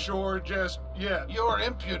quite sure just yet. Your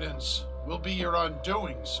impudence will be your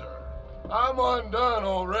undoing, sir. I'm undone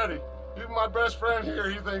already. Even my best friend here,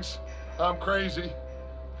 he thinks I'm crazy.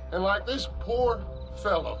 And like this poor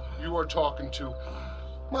fellow you are talking to,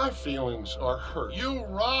 my feelings are hurt. You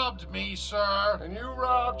robbed me, sir. And you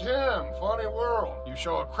robbed him. Funny world. You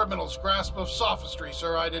show a criminal's grasp of sophistry,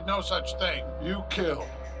 sir. I did no such thing. You kill.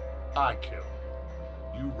 I kill.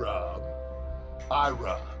 You rob. I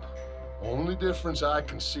rob. Only difference I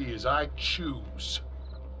can see is I choose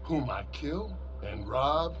whom I kill and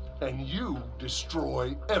rob, and you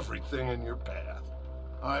destroy everything in your path.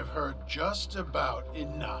 I've heard just about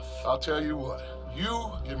enough. I'll tell you what.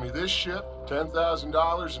 You give me this ship,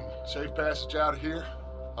 $10,000, and safe passage out of here,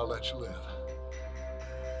 I'll let you live.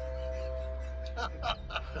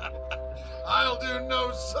 I'll do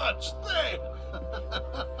no such thing.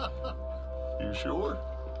 You sure?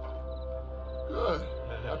 Good.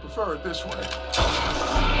 I prefer it this way. You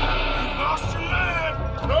lost your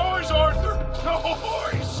man! Noise, Arthur!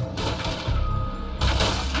 Noise!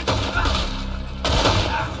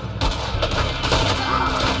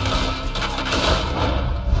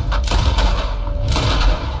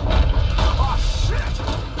 Oh, shit!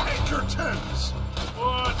 Pinkertons!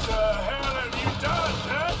 What the hell have you done,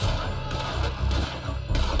 Dutch?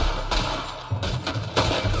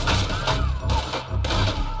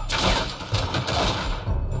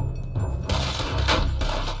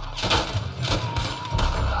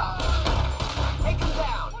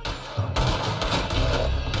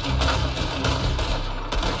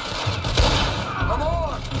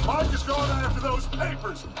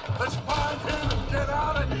 Papers. Let's find him and get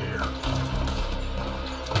out of here.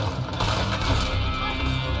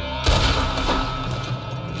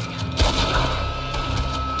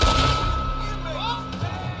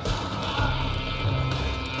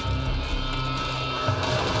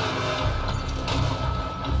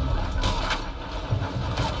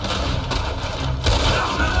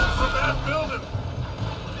 From that building.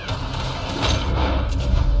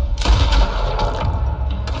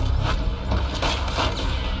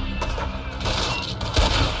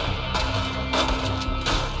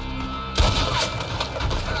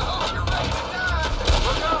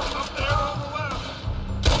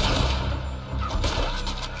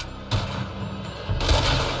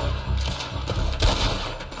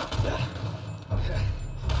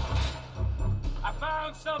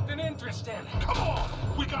 Come on,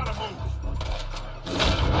 we gotta move.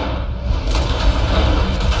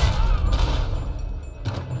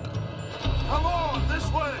 Come on,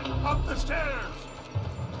 this way, up the stairs.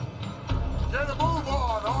 Get a move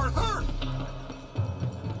on, Arthur.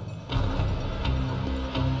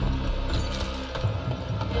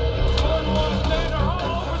 Cornwall's men are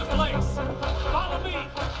all over the place. Follow me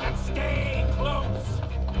and stay close.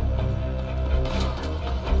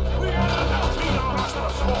 We had enough beat on us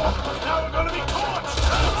before. Now we're gonna be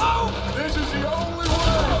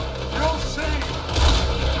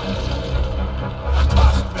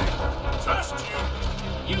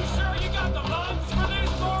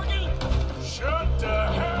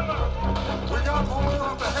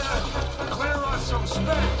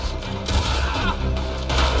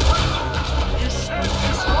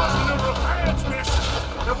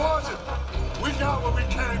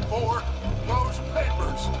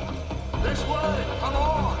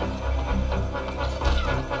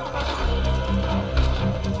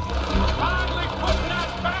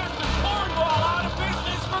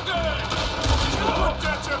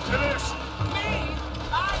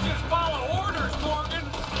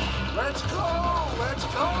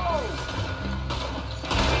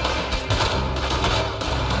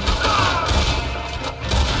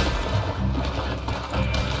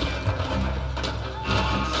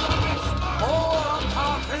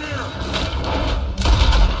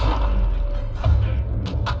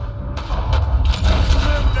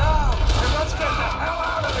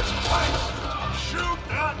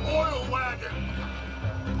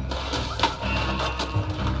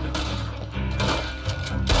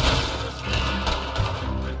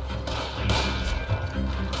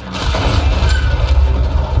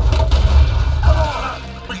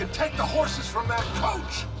horses from that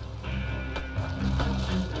coach!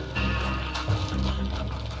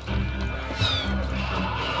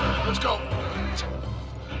 Let's go.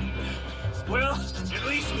 Well, at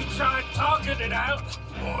least we tried talking it out.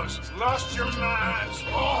 Boys, you've lost your minds.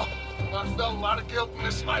 Oh, I felt a lot of guilt in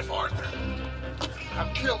this life, Arthur.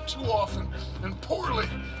 I've killed too often and poorly,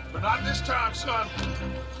 but not this time, son.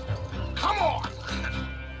 Come on!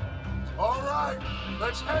 All right,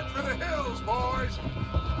 let's head for the hills, boys.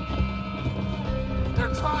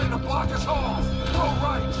 They're trying to block us off. Go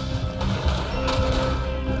right.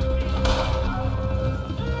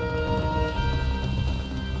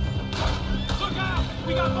 Look out!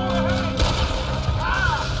 We got more ahead!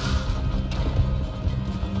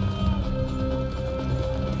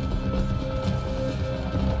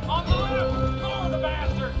 On the left! Lower the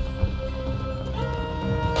bastard!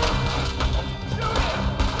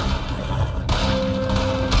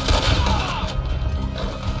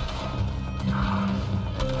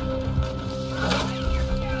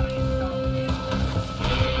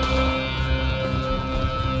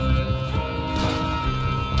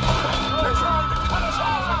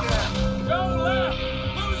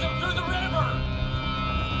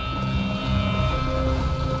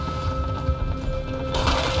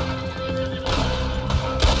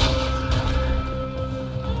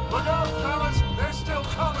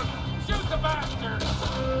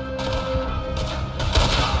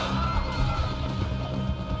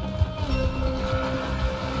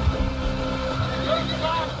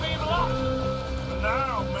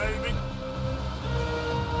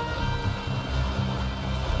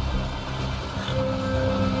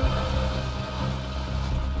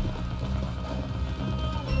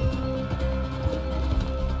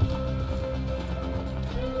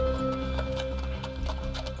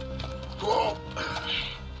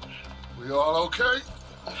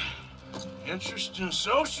 Interesting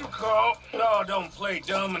social call. Oh, don't play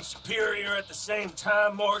dumb and superior at the same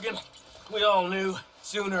time, Morgan. We all knew,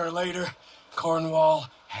 sooner or later, Cornwall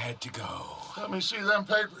had to go. Let me see them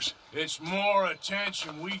papers. It's more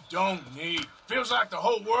attention we don't need. Feels like the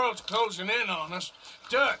whole world's closing in on us.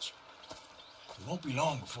 Dutch, it won't be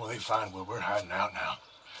long before they find where we're hiding out now.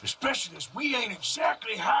 Especially as we ain't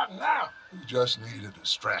exactly hiding out. We just need a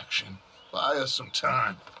distraction. Buy us some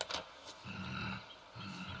time.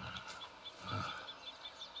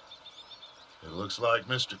 It looks like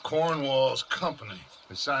Mr. Cornwall's company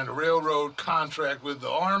has signed a railroad contract with the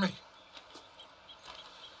Army.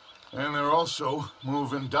 And they're also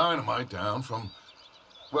moving dynamite down from,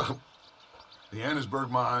 well, the Annesburg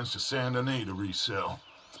mines to Saint Denis to resell.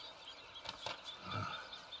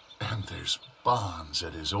 And there's bonds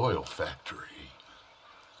at his oil factory.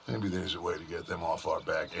 Maybe there's a way to get them off our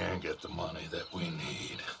back and get the money that we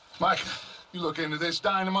need. Mike, you look into this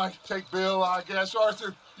dynamite. Take Bill, I guess.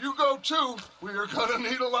 Arthur, you go too. We are gonna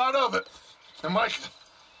need a lot of it. And Mike,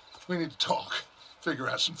 we need to talk. Figure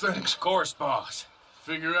out some things. Of course, boss.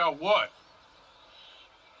 Figure out what?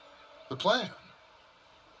 The plan.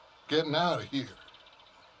 Getting out of here.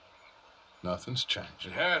 Nothing's changed.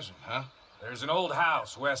 It hasn't, huh? There's an old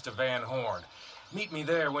house west of Van Horn. Meet me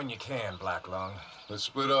there when you can, Blacklung. Let's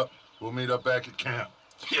split up. We'll meet up back at camp.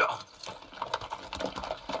 Yeah.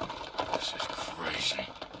 This is crazy.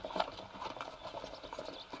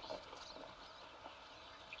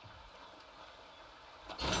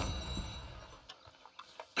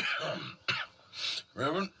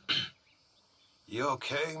 Reverend? You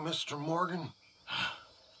okay, Mr. Morgan?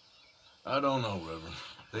 I don't know, Reverend.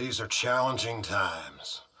 These are challenging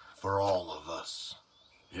times for all of us.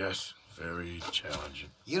 Yes, very challenging.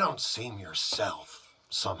 You don't seem yourself,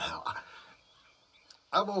 somehow.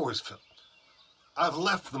 I've always felt... I've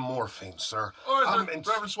left the morphine, sir. Arthur,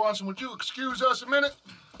 Reverend Swanson, would you excuse us a minute?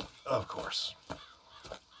 Of course.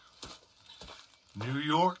 New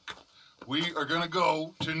York. We are going to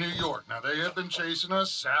go to New York. Now, they have been chasing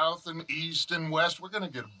us south and east and west. We're going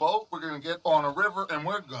to get a boat, we're going to get on a river, and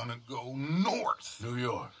we're going to go north. New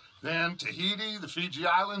York. Then Tahiti, the Fiji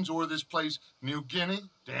Islands, or this place, New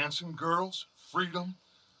Guinea, dancing girls, freedom.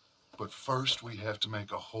 But first, we have to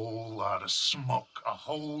make a whole lot of smoke, a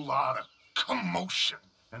whole lot of commotion.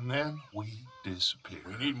 And then we disappear.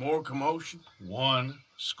 We need more commotion? 1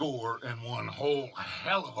 score and 1 whole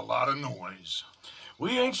hell of a lot of noise.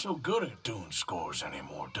 We ain't so good at doing scores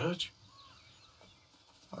anymore, Dutch.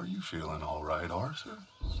 Are you feeling all right, Arthur?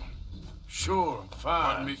 Sure, I'm fine.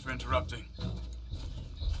 Pardon me for interrupting.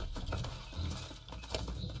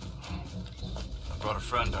 I brought a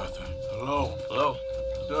friend, Arthur. Hello. Hello.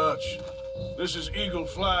 Dutch, this is Eagle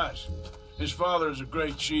Flies. His father is a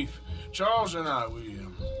great chief. Charles and I, we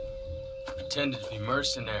pretended to be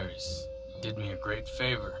mercenaries. Did me a great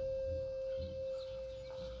favor.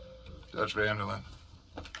 Dutch Van der Linde.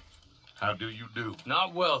 How do you do?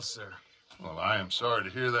 Not well, sir. Well, I am sorry to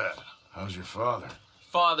hear that. How's your father?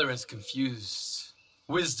 Father has confused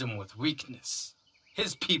wisdom with weakness.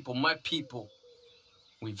 His people, my people,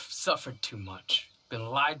 we've suffered too much, been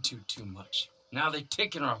lied to too much. Now they've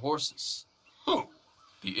taken our horses. Who?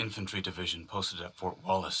 The infantry division posted at Fort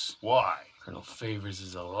Wallace. Why? Colonel Favors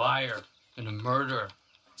is a liar and a murderer.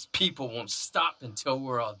 His people won't stop until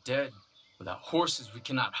we're all dead. Without horses, we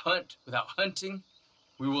cannot hunt. Without hunting,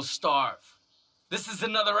 we will starve. This is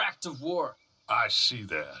another act of war. I see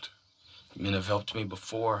that. Men have helped me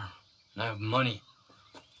before, and I have money.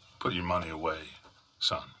 Put your money away,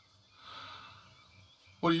 son.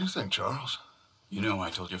 What do you think, Charles? You know I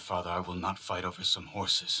told your father I will not fight over some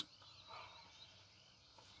horses.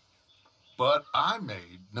 But I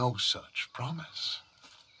made no such promise.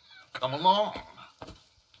 Come along.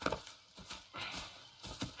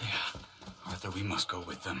 Yeah, Arthur, we must go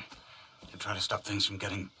with them to try to stop things from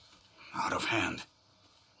getting out of hand.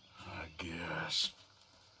 I guess.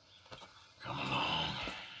 Come along.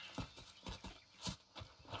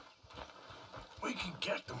 We can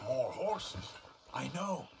get them more horses. I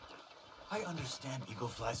know. I understand Eagle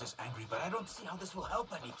Flies is angry, but I don't see how this will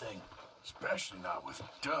help anything. Especially not with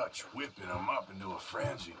Dutch whipping them up into a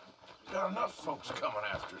frenzy. Got enough folks coming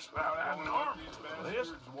after us without adding an army to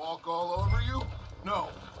this. Walk all over you? No,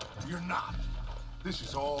 you're not. This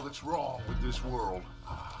is all that's wrong with this world.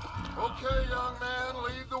 Okay, young man,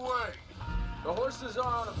 lead the way. The horses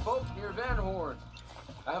are on a boat near Van Horn.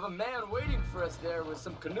 I have a man waiting for us there with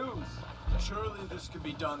some canoes. Surely this could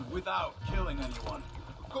be done without killing anyone.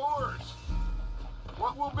 Of course.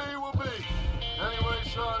 What will be. Anyway,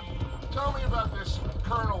 son, tell me about this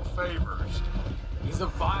Colonel Favors. He's a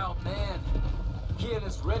vile man. He and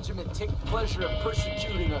his regiment take pleasure in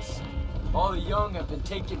persecuting us. All the young have been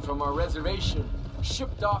taken from our reservation,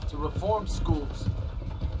 shipped off to reform schools.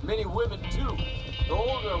 Many women, too. The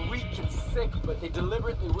old are weak and sick, but they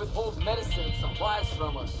deliberately withhold medicine and supplies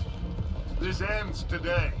from us. This ends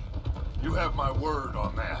today. You have my word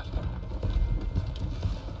on that.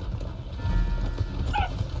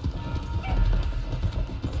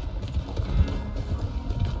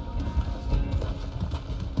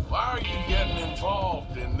 Why are you getting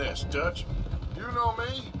involved in this, Dutch? You know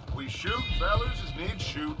me. We shoot fellers as need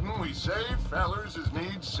shooting. We save fellers as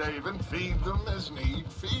need saving. Feed them as need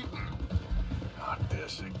feeding. Not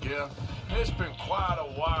this again. It's been quite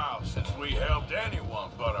a while since we helped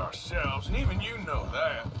anyone but ourselves, and even you know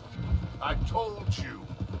that. I told you.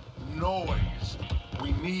 Noise.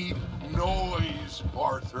 We need noise,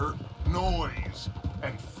 Arthur. Noise.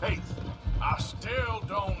 And faith. I still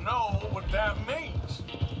don't know what that means.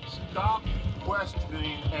 Stop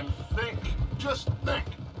questioning and think. Just think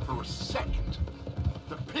for a second.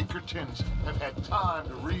 The Pinkertons have had time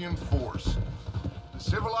to reinforce. The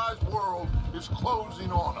civilized world is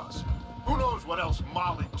closing on us. Who knows what else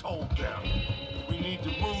Molly told them? We need to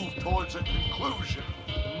move towards a conclusion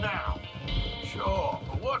now. Sure,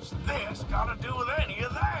 but what's this got to do with any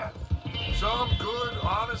of that? Some good,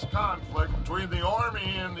 honest conflict between the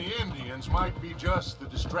army and the Indians might be just the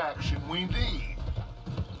distraction we need.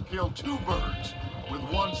 Kill two birds with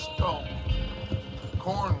one stone.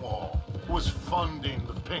 Cornwall was funding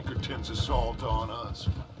the Pinkertons' assault on us.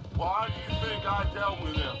 Why do you think I dealt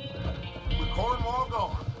with him? With Cornwall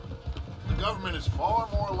gone, the government is far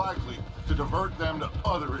more likely to divert them to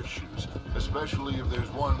other issues, especially if there's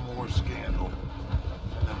one more scandal.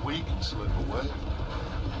 And then we can slip away.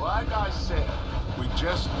 Like I said, we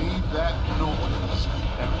just need that noise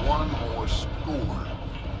and one more score.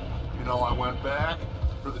 You know, I went back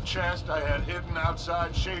for the chest I had hidden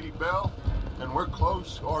outside Shady Bell, and we're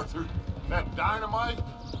close, Arthur. That dynamite,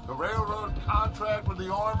 the railroad contract with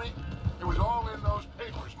the army, it was all in those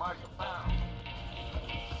papers Micah found.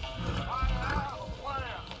 I have a plan.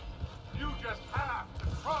 You just have to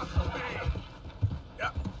trust me.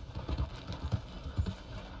 Yep.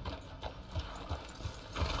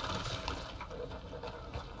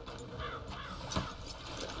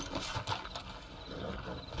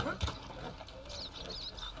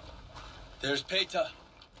 There's Peta.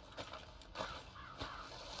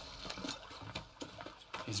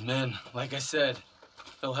 These men, like I said,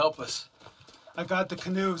 they'll help us. I got the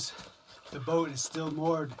canoes. The boat is still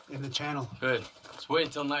moored in the channel. Good. Let's wait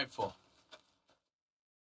until nightfall.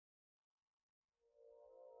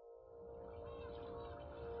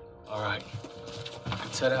 All right.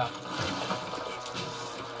 Let's head out.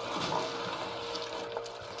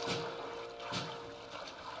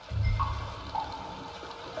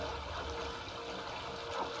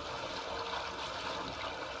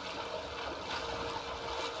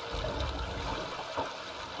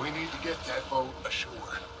 We we need to get that boat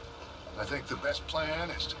ashore. I think the best plan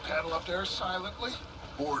is to paddle up there silently,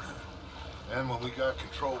 board her. And when we got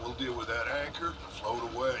control, we'll deal with that anchor, float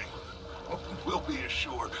away. We'll be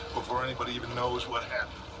ashore before anybody even knows what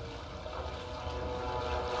happened.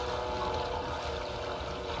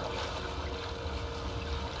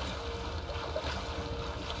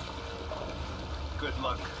 Good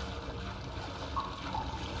luck.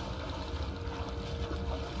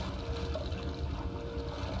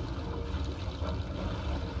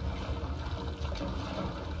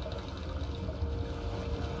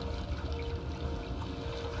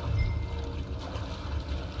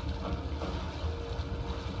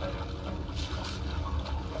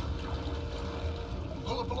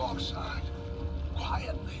 Pull up alongside,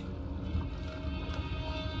 quietly.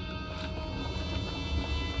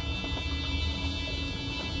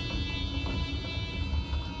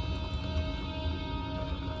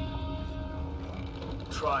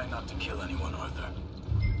 Try not to kill anyone, Arthur.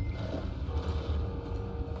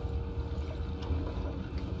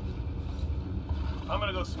 I'm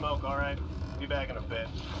gonna go smoke, all right? Be back in a bit.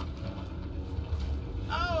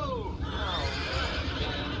 Oh! I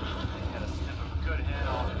had a sniff of a good head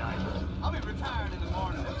all night. I'll be retired in the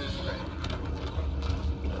morning at this rate.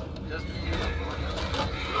 Just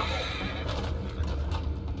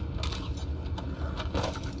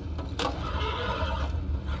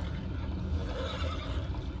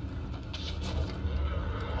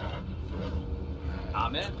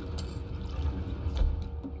Amen.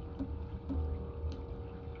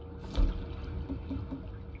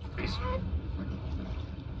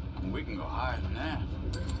 We can go higher than that.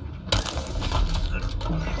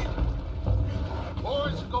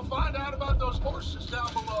 Boys, go find out about those horses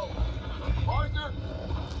down below. Arthur,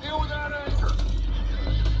 deal with that anchor.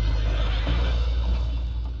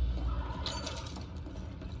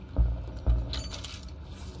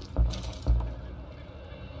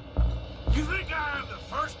 You think I have the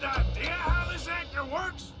first idea how this anchor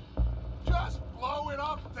works? Just blow it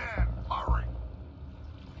up then. Hurry.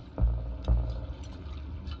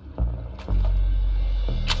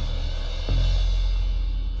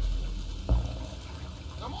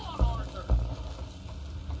 Come on, Arthur.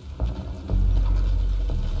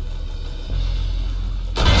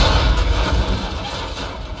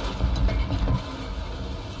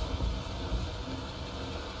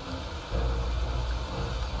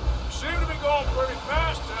 Seem to be going pretty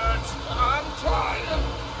fast, Dutch. I'm trying.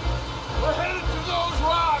 We're headed to those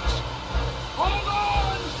rocks. Hold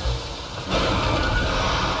on.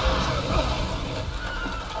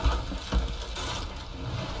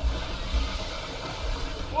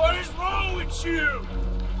 What is wrong with you?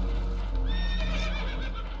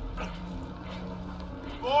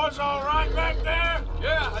 Boys all right back there?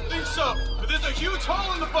 Yeah, I think so. But there's a huge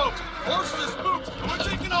hole in the boat. Horses are spooked, and we're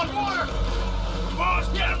taking on water. Boys,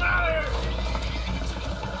 get him out of here!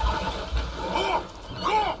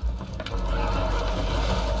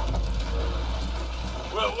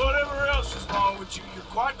 Well, whatever else is wrong with you, you're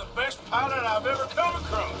quite the best pilot I've ever come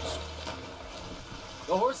across.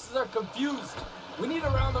 The horses are confused. We need to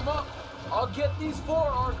round them up. I'll get these four,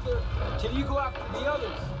 Arthur. Can you go after the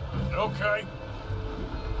others? Okay.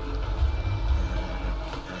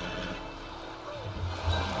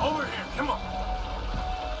 Over here, come on.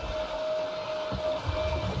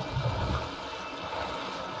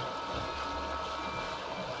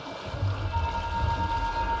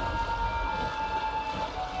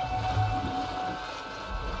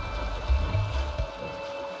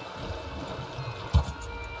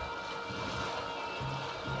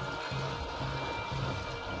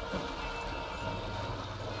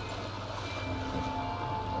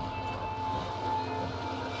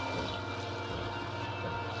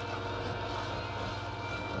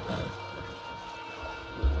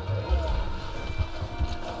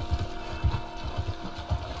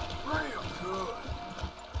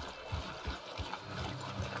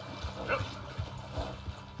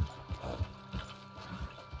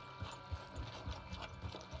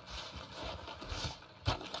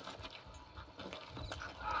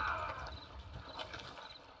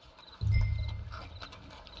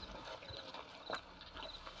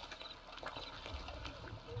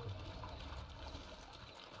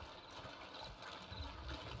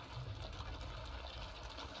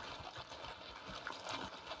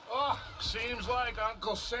 Seems like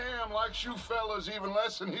Uncle Sam likes you fellas even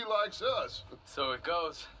less than he likes us. So it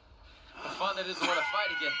goes. A fun that doesn't want to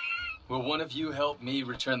fight again. Will one of you help me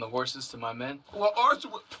return the horses to my men? Well, Arthur...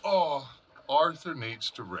 Arthur needs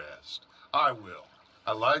to rest. I will.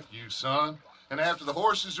 I like you, son. And after the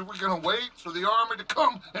horses, are we gonna wait for the army to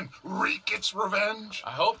come and wreak its revenge?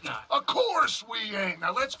 I hope not. Of course we ain't.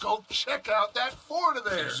 Now let's go check out that fort of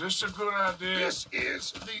theirs. Is this a good idea? This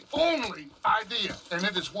is the only idea, and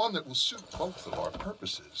it is one that will suit both of our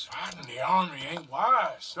purposes. Fighting the army ain't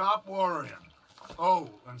wise. Stop worrying. Oh,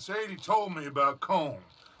 and Sadie told me about Combe.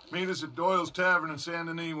 Meet us at Doyle's Tavern in Saint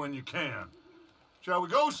Denis when you can. Shall we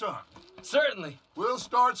go, son? Certainly. We'll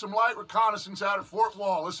start some light reconnaissance out at Fort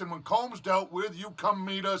Wallace, and when Combs dealt with, you come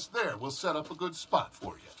meet us there. We'll set up a good spot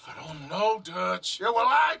for you. I don't know, Dutch. Yeah, well,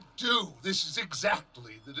 I do. This is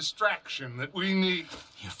exactly the distraction that we need.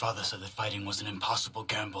 Your father said that fighting was an impossible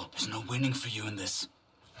gamble. There's no winning for you in this.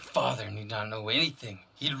 Father need not know anything.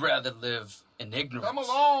 He'd rather live in ignorance. Come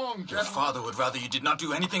along, Your gentlemen. father would rather you did not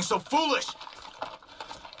do anything so foolish.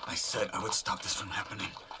 I said I would stop this from happening.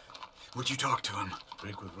 Would you talk to him?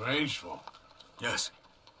 Speak with Rangeful. Yes.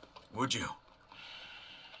 Would you?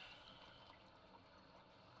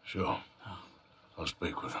 Sure. I'll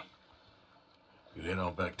speak with him. You head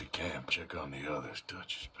on back to camp, check on the others.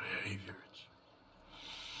 Dutch's behavior,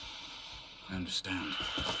 I understand.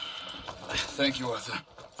 Thank you, Arthur.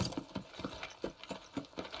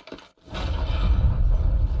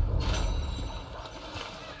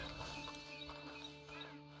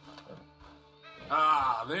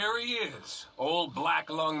 Ah, there he is. Old Black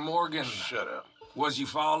Lung Morgan. Shut up. Was you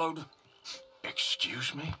followed?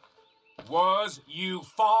 Excuse me? Was you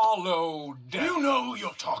followed? You know who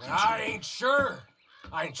you're talking to. I ain't sure.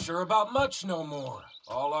 I ain't sure about much no more.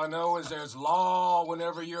 All I know is there's law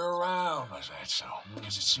whenever you're around. Is that so?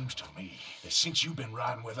 Because it seems to me that since you've been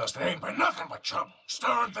riding with us, there ain't been nothing but trouble.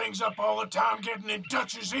 Stirring things up all the time, getting in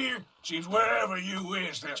Dutch's ear. Seems wherever you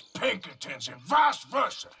is, there's Pinkertons and vice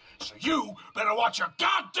versa. So you better watch your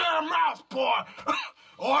goddamn mouth, boy!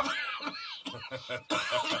 Or...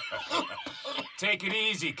 Take it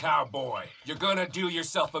easy, cowboy. You're gonna do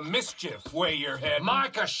yourself a mischief, way you're heading.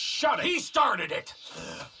 Micah, shut it! He started it!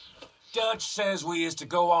 Dutch says we is to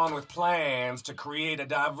go on with plans to create a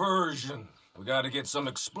diversion. We gotta get some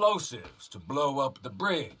explosives to blow up the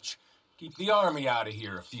bridge. Keep the army out of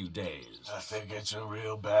here a few days. I think it's a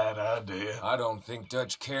real bad idea. I don't think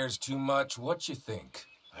Dutch cares too much. What you think?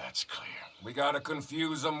 That's clear. We gotta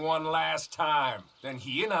confuse him one last time. Then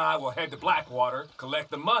he and I will head to Blackwater, collect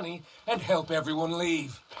the money, and help everyone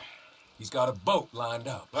leave. He's got a boat lined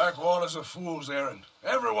up. Blackwater's a fool's errand.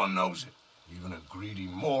 Everyone knows it. Even a greedy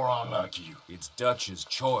moron like you. It's Dutch's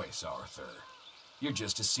choice, Arthur. You're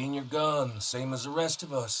just a senior gun, same as the rest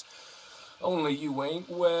of us. Only you ain't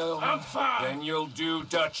well. I'm fine. Then you'll do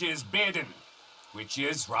Dutch's bidding, which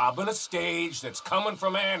is robbing a stage that's coming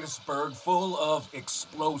from Annisburg full of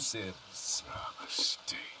explosives. Rob a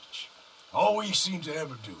stage. All we seem to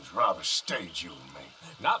ever do is rob a stage, you and me.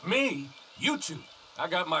 Not me. You two. I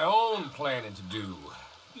got my own planning to do.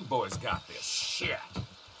 You boys got this. Shit.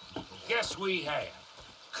 Guess we have.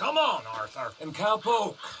 Come on, Arthur. And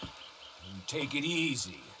Cowpoke. Take it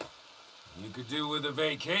easy. You could do with a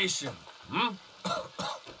vacation, hmm?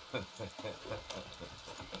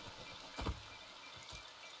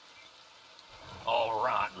 All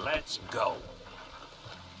right, let's go.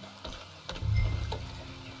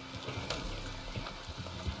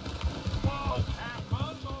 Whoa, have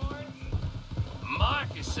fun, boys.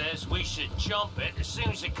 Micah says we should jump it as soon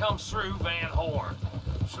as it comes through Van Horn.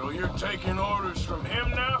 So you're taking orders from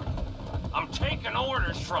him now? I'm taking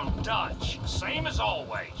orders from Dutch, same as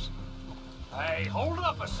always. Hey, hold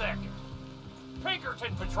up a second.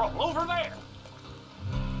 Pinkerton Patrol, over there.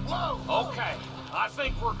 Whoa! Okay, I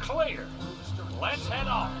think we're clear. Let's head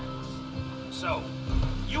off. So,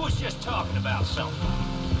 you was just talking about something.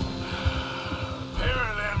 A pair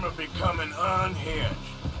of them are becoming unhinged.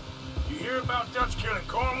 You hear about Dutch killing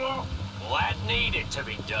Cornwall? Well, that needed to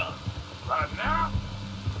be done. Right now?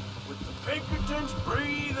 With the Pinkertons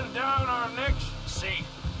breathing down our necks? See,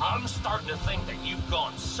 I'm starting to think that you've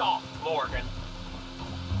gone soft, Morgan.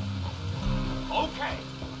 Okay,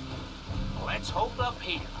 let's hold up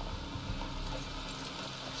here.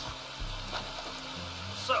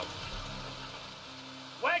 So,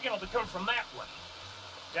 wagon will be coming from that way,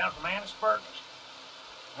 down from Annisburg.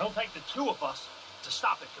 It'll take the two of us to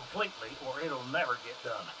stop it completely, or it'll never get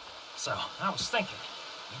done. So, I was thinking,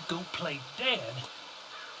 you go play dead,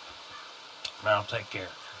 and I'll take care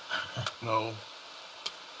of it. No,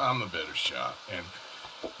 I'm the better shot, and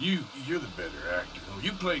you're the better actor. No,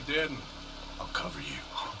 you play dead, and I'll cover you.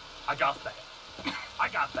 I got that. I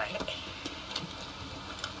got that.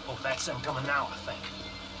 Oh, that's them coming now, I think.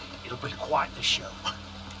 It'll be quite the show.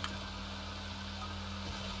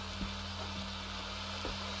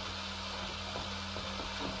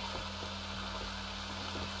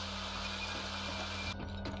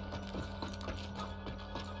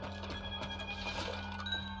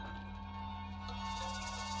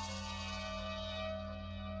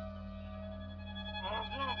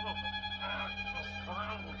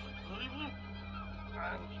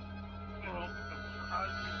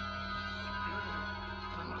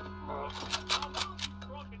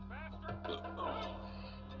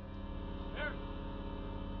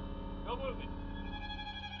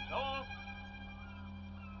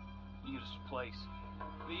 place.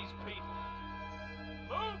 These people.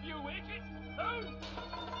 Move, you idiot! Move!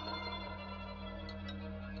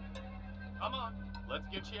 Come on, let's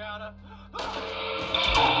get you out of...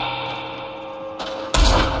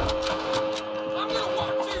 I'm gonna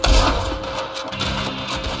watch you!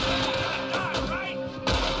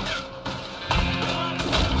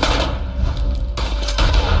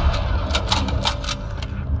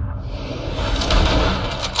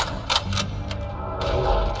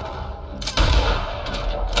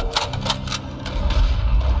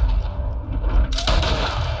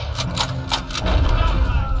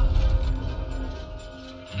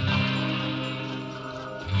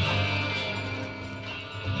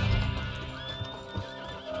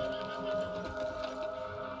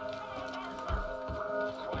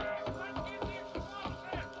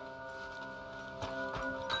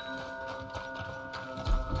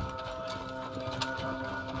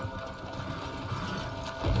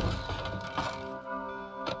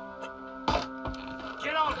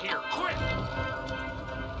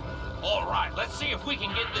 Let's see if we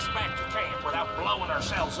can get this back to camp without blowing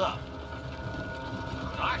ourselves up.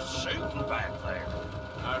 Nice shooting back there.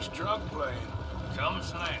 Nice drug playing.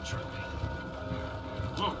 Comes naturally.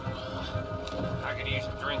 I could use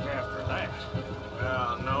a drink after that.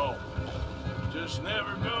 Well, no. Just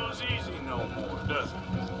never goes easy no more, does it?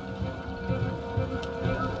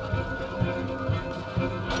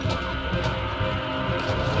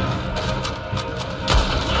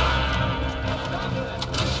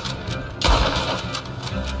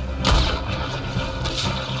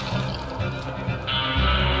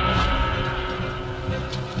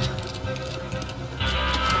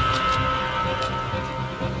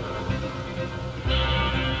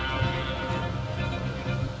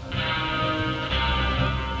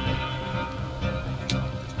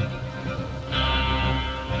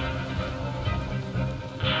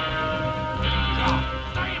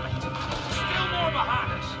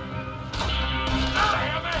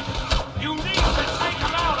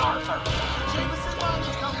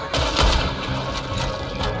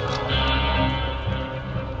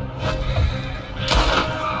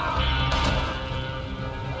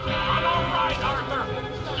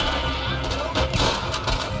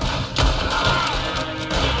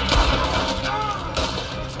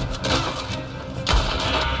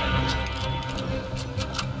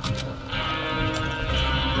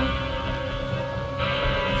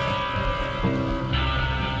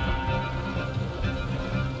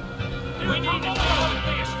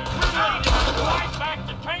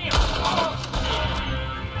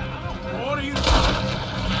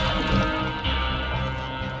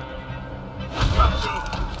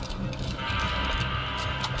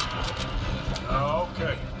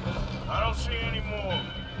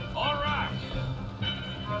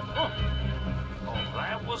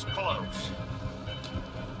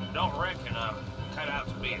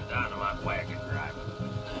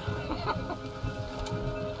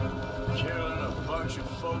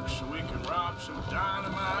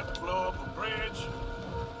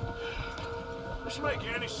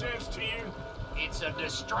 It's a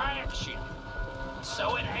distraction,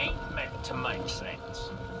 so it ain't meant to make sense.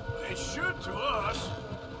 It should to us.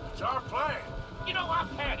 It's our plan. You know,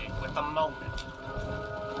 I've had it with the moment.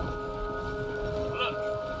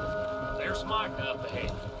 Look, there's Micah up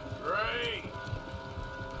ahead. Great.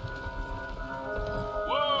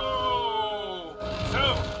 Whoa!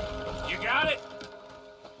 So, you got it?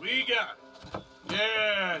 We got it.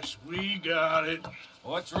 Yes, we got it.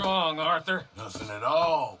 What's wrong, Arthur? Nothing at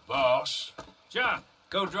all, boss. John,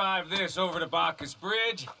 go drive this over to Bacchus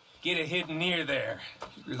Bridge. Get it hidden near there.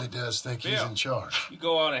 He really does think Bill, he's in charge. You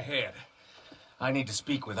go on ahead. I need to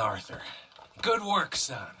speak with Arthur. Good work,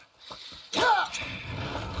 son.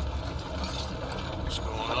 What's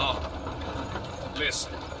going on?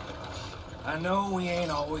 Listen, I know we ain't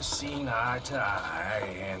always seen eye to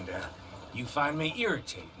eye, and you find me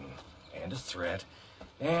irritating and a threat,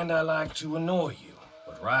 and I like to annoy you.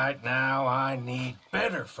 But right now, I need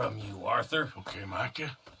better from you, Arthur. Okay,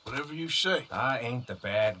 Micah. Whatever you say. I ain't the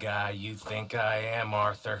bad guy you think I am,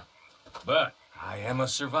 Arthur. But I am a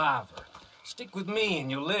survivor. Stick with me and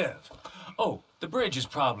you'll live. Oh, the bridge is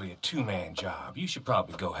probably a two-man job. You should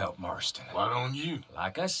probably go help Marston. Why don't you?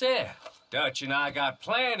 Like I said, Dutch and I got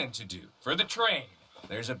planning to do for the train.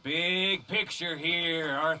 There's a big picture here,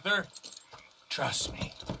 Arthur. Trust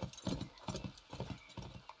me.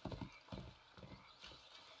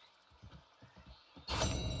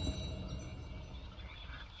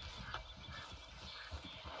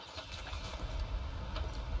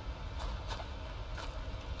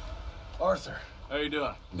 Arthur. How you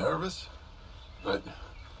doing? Nervous? But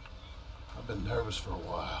I've been nervous for a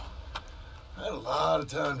while. I had a lot of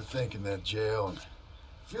time to think in that jail, and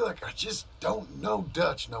I feel like I just don't know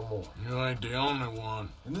Dutch no more. You ain't the only one.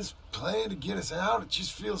 And this plan to get us out, it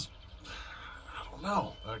just feels... I don't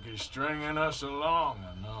know. Like he's stringing us along,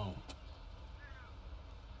 I know.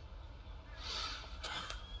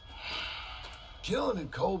 Killing in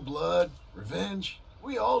cold blood, revenge,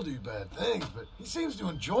 we all do bad things, but he seems to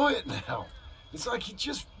enjoy it now. It's like he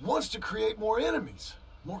just wants to create more enemies,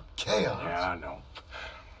 more chaos. Yeah, I know.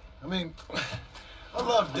 I mean, I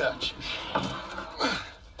love Dutch.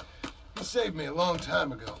 He saved me a long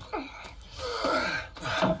time ago.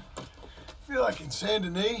 I feel like in Saint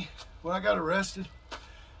Denis, when I got arrested,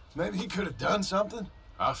 maybe he could have done something.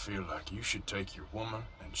 I feel like you should take your woman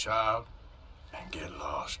and child and get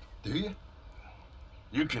lost. Do you?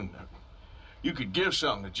 You could give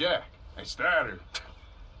something to Jack. It's that or...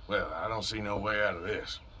 Well, I don't see no way out of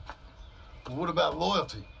this. Well, what about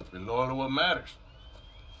loyalty? Be loyal to what matters.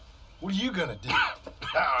 What are you gonna do?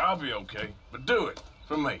 I'll be okay, but do it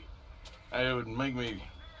for me. It would make me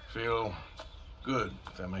feel good,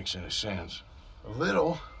 if that makes any sense. A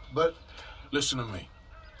little, but... Listen to me.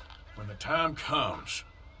 When the time comes,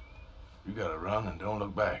 you gotta run and don't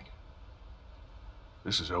look back.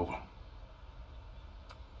 This is over.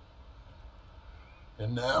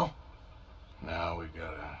 And now? Now we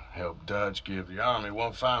gotta help Dutch give the army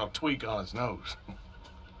one final tweak on its nose.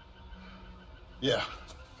 Yeah,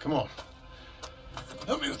 come on.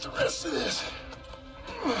 Help me with the rest of this.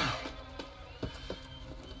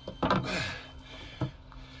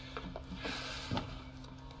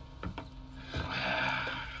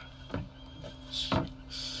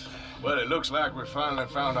 Well, it looks like we finally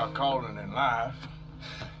found our calling in life.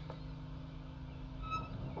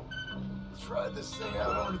 Let's ride this thing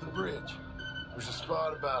out onto the bridge. There's a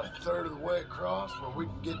spot about a third of the way across where we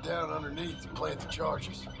can get down underneath and plant the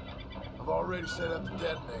charges. I've already set up the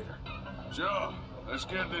detonator. Sure, let's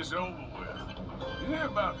get this over with. You hear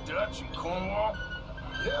about Dutch and Cornwall?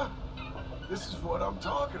 Yeah, this is what I'm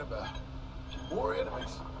talking about. More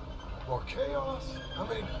enemies, more chaos. I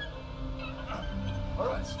mean... All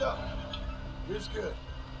right, stop. Here's good.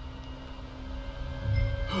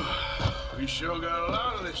 We sure got a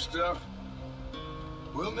lot of this stuff.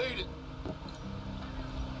 We'll need it.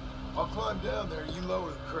 I'll climb down there, you lower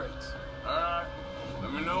the crates. All right.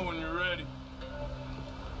 Let me know when you're ready.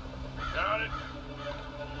 Got it?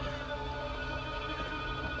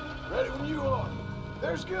 Ready when you are.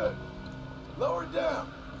 There's good. Lower it down.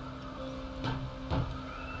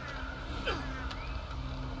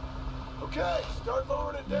 Okay, start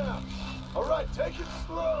lowering it down. All right, take it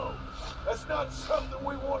slow. That's not something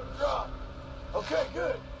we want to drop. Okay,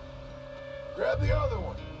 good. Grab the other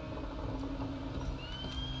one.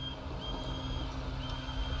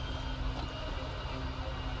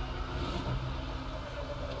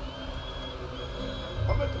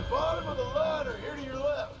 I'm at the bottom of the ladder, here to your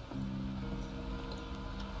left.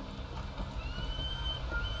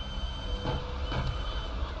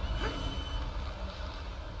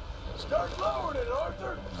 Start lowering it,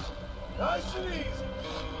 Arthur. Nice and easy.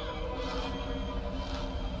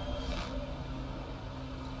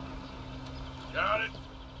 Got it.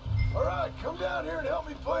 All right, come down here and help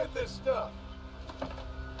me plant this stuff.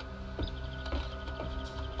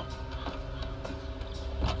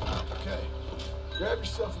 Okay, grab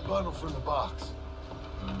yourself a bundle from the box.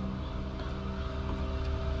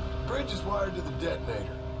 Bridge is wired to the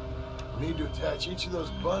detonator. We need to attach each of those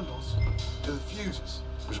bundles to the fuses.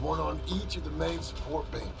 There's one on each of the main support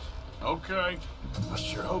beams. Okay. I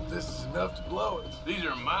sure hope this is enough to blow it. These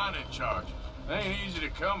are mining charges. They ain't easy to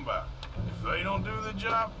come by. If they don't do the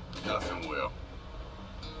job, nothing will.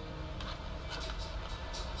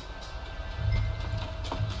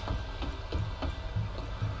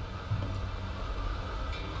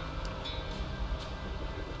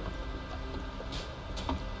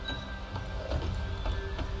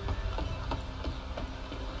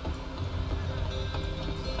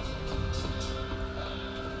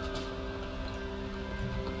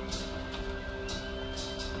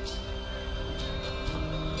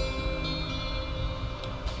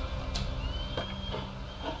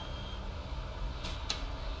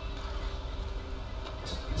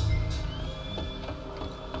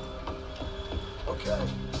 Okay.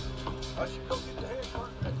 I should go get the hand cart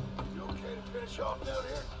ready. You okay to finish off down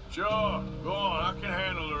here? Sure. Go on. I can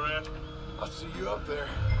handle the rest. I'll see you up there.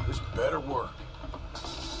 This better work.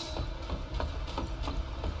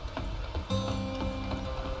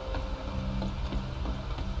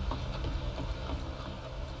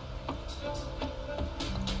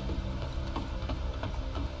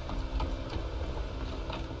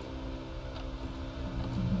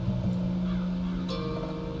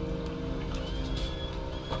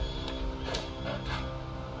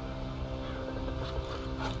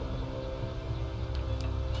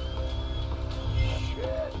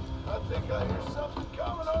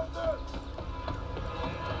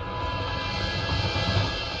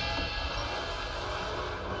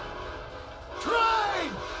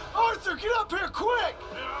 up here, quick!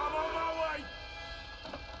 Yeah, I'm on my way.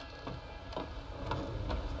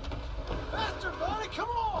 Faster, buddy, come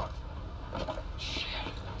on! Shit.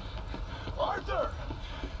 Arthur!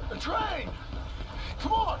 The train!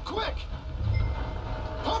 Come on, quick!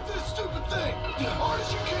 Pump this stupid thing! As hard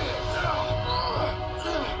as you can!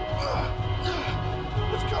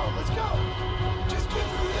 Let's go, let's go! Just get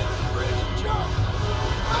to the end of the bridge and jump!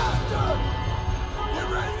 Faster! Get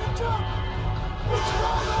ready to jump! It's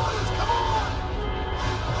right on us, come on!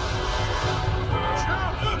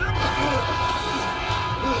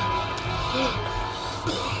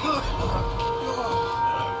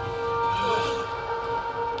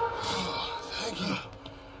 Thank you.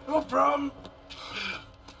 No problem.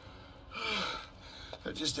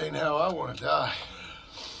 That just ain't how I want to die.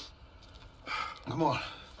 Come on.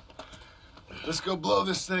 Let's go blow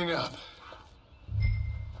this thing up.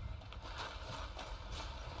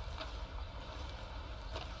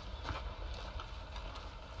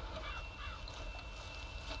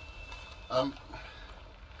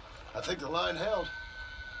 I think the line held.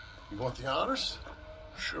 You want the honors?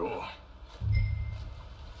 Sure.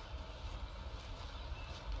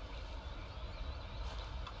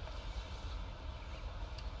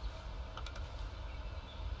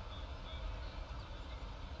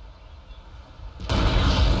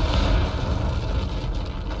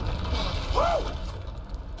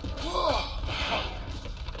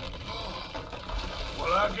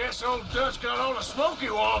 Well, I guess old Dutch got all the smoke he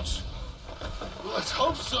wants. Let's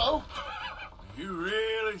hope so. You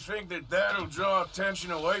really think that that'll draw attention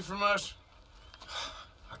away from us?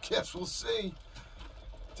 I guess we'll see.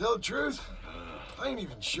 Tell the truth, I ain't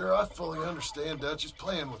even sure I fully understand Dutch's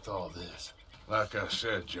plan with all this. Like I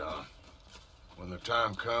said, John, when the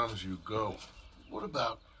time comes, you go. What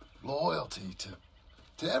about loyalty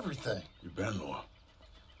to everything? You've been loyal.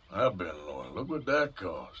 I've been loyal. Look what that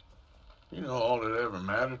cost. You know, all that ever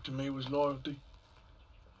mattered to me was loyalty.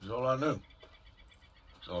 It was all I knew.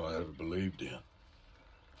 It's all I ever believed in.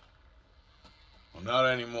 Well, not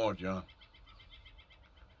anymore, John.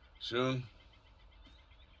 Soon,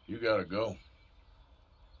 you gotta go.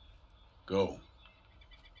 Go.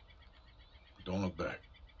 Don't look back.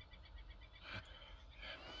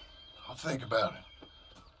 I'll think about it.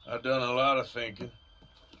 I've done a lot of thinking.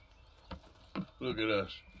 Look at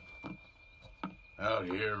us. Out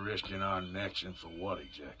here risking our necks, and for what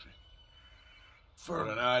exactly? For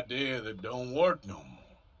an idea that don't work no more.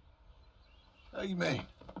 How you mean?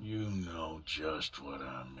 You know just what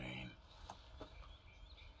I mean.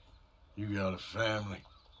 You got a family.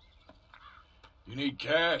 You need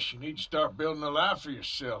cash. You need to start building a life for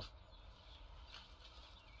yourself.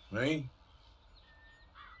 Me?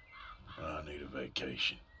 I need a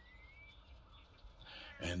vacation.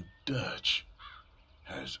 And Dutch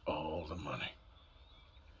has all the money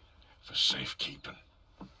for safekeeping.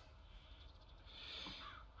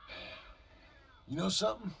 You know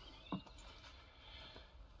something?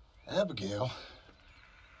 Abigail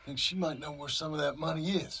thinks she might know where some of that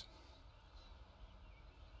money is.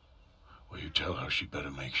 Well, you tell her she better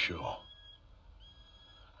make sure.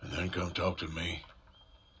 And then come talk to me.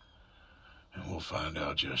 And we'll find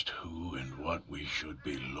out just who and what we should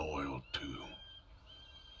be loyal to.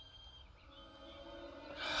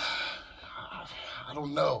 I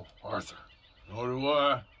don't know, Arthur. Nor do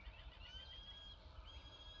I.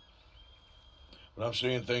 But I'm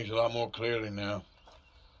seeing things a lot more clearly now.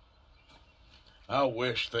 I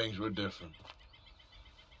wish things were different.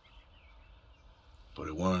 But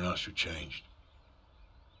it weren't us who changed.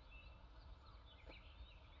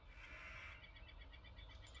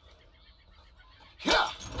 Yeah!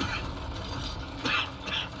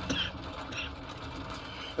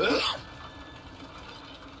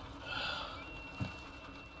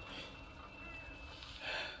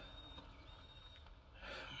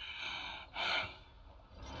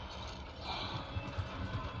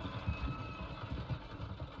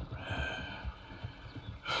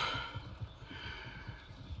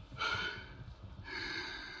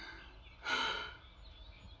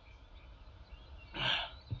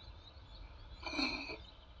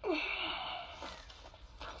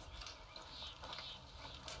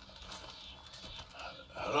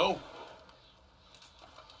 Hello?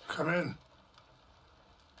 Come in.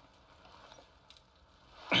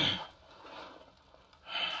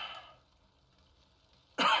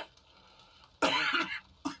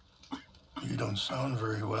 You don't sound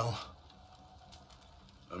very well.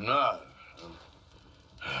 I'm not.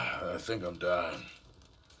 I think I'm dying.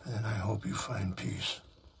 Then I hope you find peace.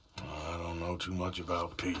 I don't know too much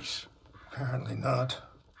about peace. Apparently not.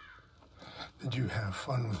 Did you have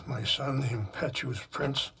fun with my son, the impetuous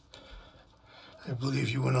prince? I believe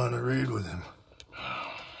you went on a raid with him.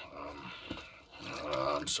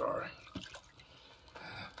 I'm sorry.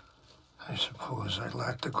 I suppose I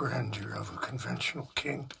lack the grandeur of a conventional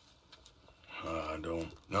king. I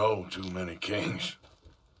don't know too many kings.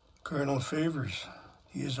 Colonel Favors,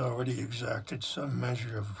 he has already exacted some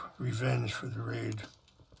measure of revenge for the raid.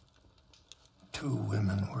 2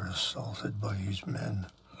 women were assaulted by his men.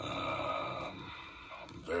 I'm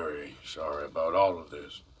very sorry about all of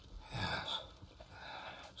this. Yes.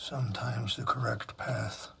 Sometimes the correct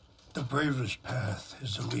path, the bravest path,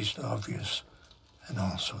 is the least obvious and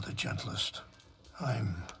also the gentlest.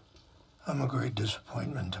 I'm a great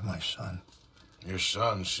disappointment to my son. Your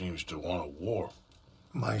son seems to want a war.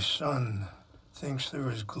 My son thinks there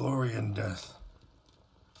is glory in death.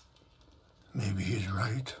 Maybe he's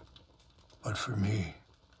right, but for me,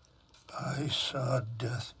 I saw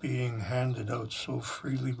death being handed out so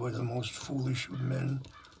freely by the most foolish of men,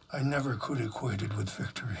 I never could equate it with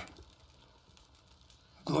victory.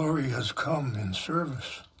 Glory has come in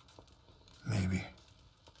service. Maybe.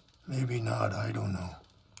 Maybe not, I don't know.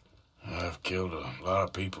 I've killed a lot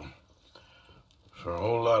of people. For a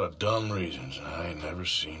whole lot of dumb reasons, and I ain't never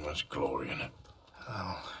seen much glory in it.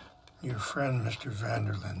 Oh, your friend, Mr. Van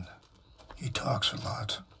der Linde, he talks a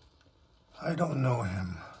lot. I don't know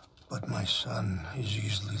him, but my son is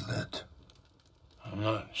easily led. I'm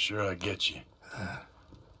not sure I get you.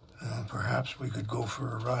 Well, perhaps we could go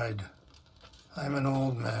for a ride. I'm an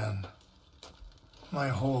old man. My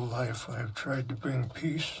whole life I've tried to bring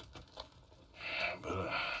peace.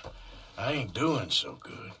 But I ain't doing so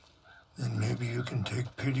good. Then maybe you can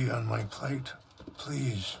take pity on my plight.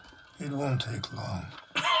 Please, it won't take long.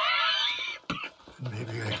 And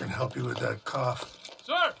maybe I can help you with that cough.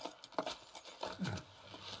 Sir!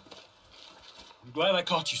 I'm glad I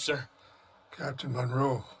caught you, sir. Captain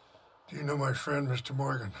Monroe, do you know my friend, Mr.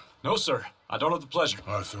 Morgan? No, sir. I don't have the pleasure.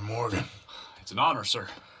 Arthur Morgan. It's an honor, sir.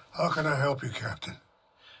 How can I help you, Captain?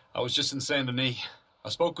 I was just in Saint Denis. I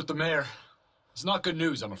spoke with the mayor. It's not good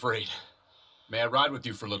news, I'm afraid. May I ride with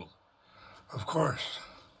you for a little? Of course.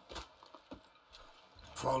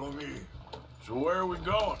 Follow me. So where are we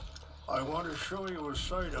going? I want to show you a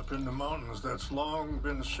site up in the mountains that's long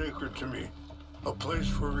been sacred to me. A place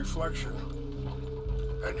for reflection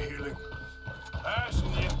and healing.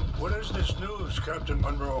 Passing you. What is this news, Captain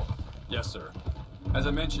Monroe? Yes, sir. As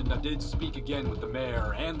I mentioned, I did speak again with the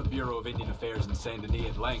mayor and the Bureau of Indian Affairs in Saint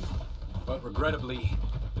Denis at length. But regrettably,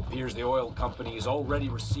 it appears the oil company has already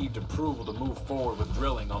received approval to move forward with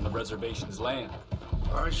drilling on the reservation's land.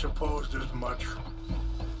 I supposed as much.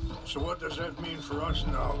 So what does that mean for us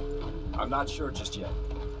now? I'm not sure just yet.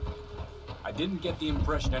 I didn't get the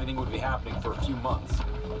impression anything would be happening for a few months.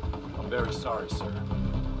 I'm very sorry, sir.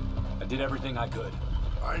 I did everything I could.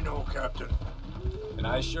 I know, Captain. And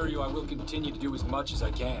I assure you I will continue to do as much as I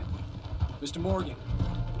can. Mr. Morgan,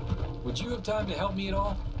 would you have time to help me at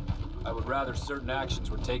all? I would rather certain actions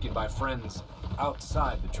were taken by friends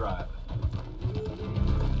outside the tribe.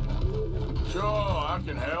 Sure, I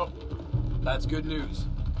can help. That's good news.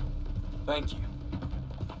 Thank you.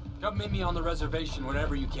 Come meet me on the reservation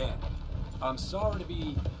whenever you can. I'm sorry to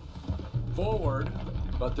be forward,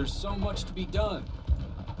 but there's so much to be done.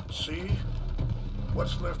 See?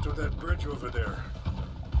 What's left of that bridge over there?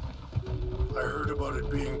 I heard about it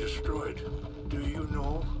being destroyed. Do you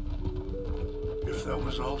know if that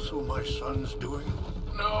was also my son's doing?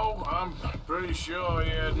 No, I'm pretty sure he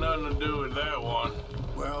had nothing to do with that one.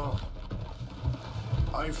 Well,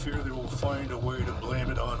 I fear they will find a way to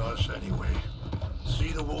blame it on us anyway.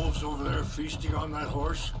 See the wolves over there feasting on that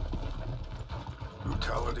horse?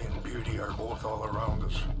 Brutality and beauty are both all around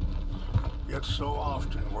us. Yet so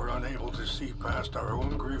often we're unable to see past our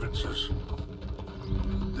own grievances.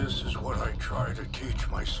 This is what I try to teach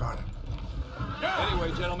my son.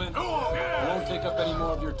 Anyway, gentlemen, I won't take up any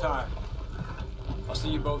more of your time. I'll see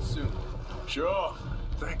you both soon. Sure.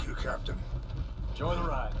 Thank you, Captain. Enjoy the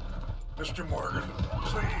ride. Mr. Morgan,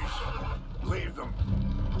 please, leave them.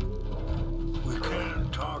 We can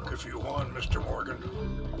talk if you want, Mr. Morgan,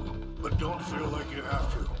 but don't feel like you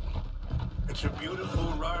have to. It's a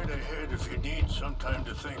beautiful ride ahead if you need some time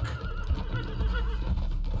to think.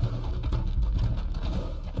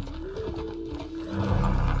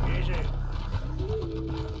 Easy.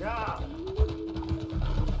 Yeah.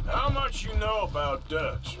 How much you know about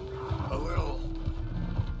Dutch? A little.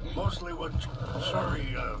 Mostly what... Sorry,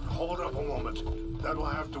 hold up a moment. That'll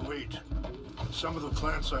have to wait. Some of the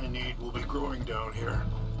plants I need will be growing down here.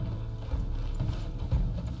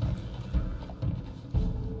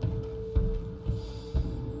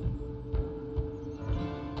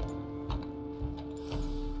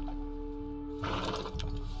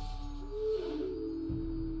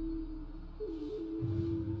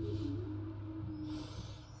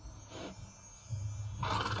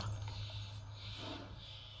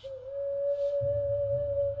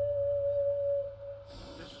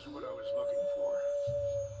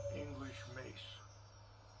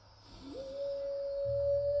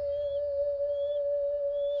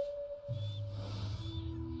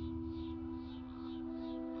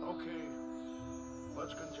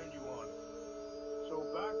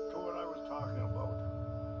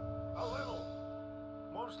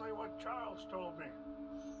 Charles told me.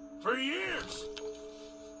 For years.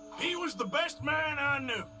 He was the best man I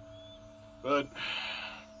knew. But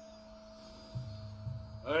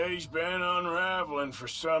he's been unraveling for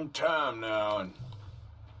some time now, and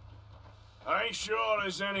I ain't sure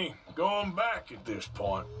there's any going back at this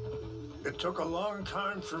point. It took a long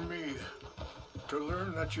time for me to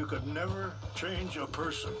learn that you could never change a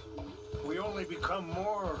person. We only become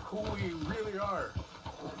more who we really are.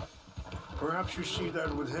 Perhaps you see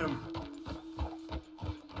that with him,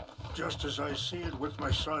 just as I see it with my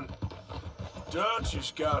son. Dutch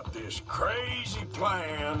has got this crazy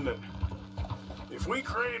plan that if we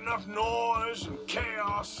create enough noise and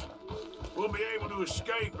chaos, we'll be able to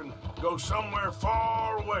escape and go somewhere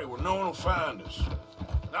far away where no one will find us.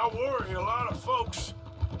 And I worry a lot of folks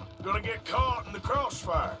are gonna get caught in the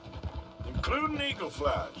crossfire, including eagle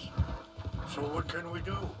flies. So what can we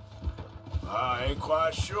do? I ain't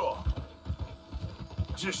quite sure.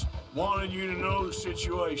 Just wanted you to know the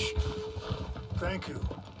situation. Thank you,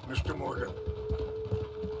 Mr. Morgan.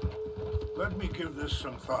 Let me give this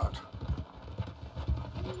some thought.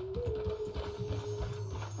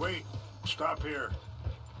 Wait, stop here.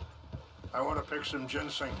 I want to pick some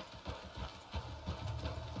ginseng.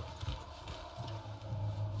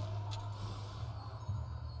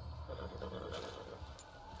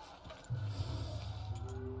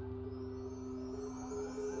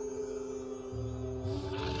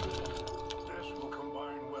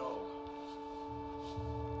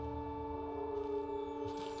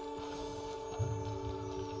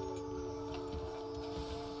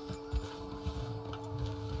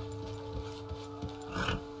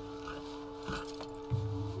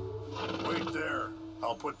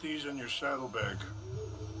 I'll put these in your saddlebag.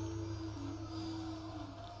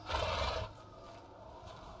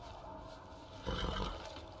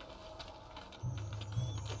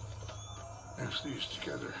 Mix these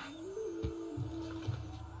together.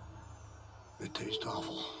 They taste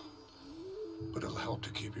awful, but it'll help to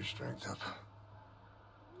keep your strength up.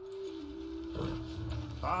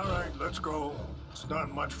 All right, let's go. It's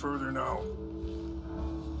not much further now.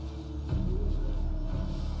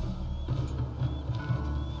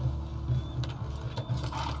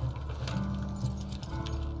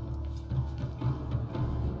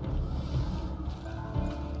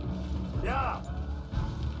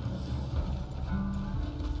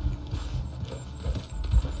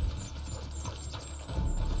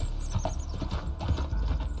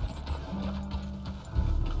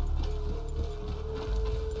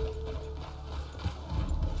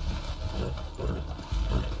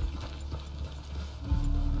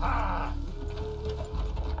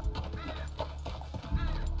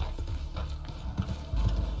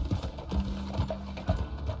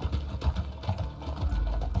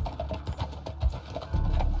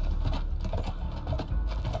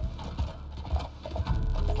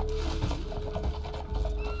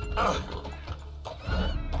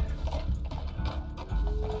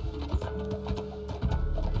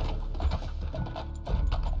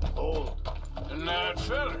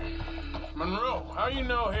 How you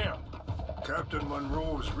know him? Captain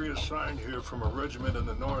Monroe was reassigned here from a regiment in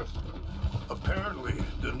the north. Apparently,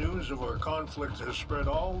 the news of our conflict has spread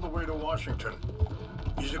all the way to Washington.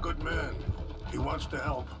 He's a good man. He wants to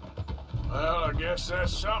help. Well, I guess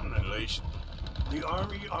that's something at least. The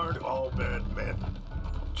Army aren't all bad men.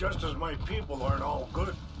 Just as my people aren't all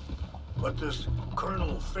good. But this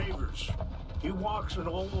Colonel Favors, he walks an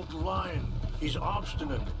old line. He's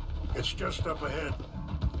obstinate. It's just up ahead.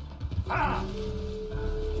 Ah!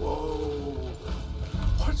 Whoa.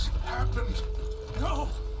 What's happened? No!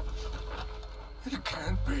 It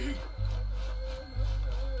can't be.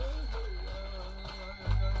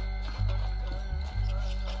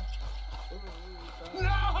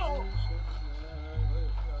 No!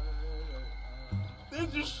 They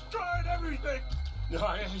destroyed everything!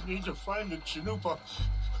 I need to find the Chanupa.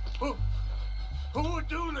 Who would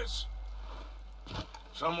do this?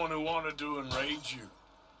 Someone who wanted to enrage you.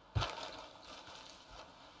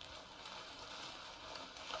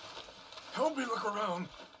 Help me look around.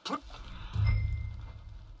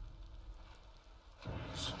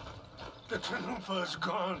 The Chanupa is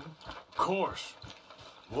gone. Of course.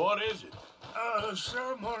 What is it? A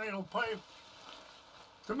ceremonial pipe.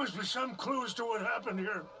 There must be some clues to what happened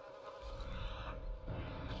here.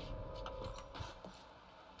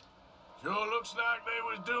 Sure looks like they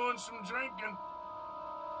was doing some drinking.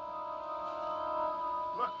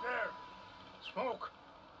 Look there. Smoke.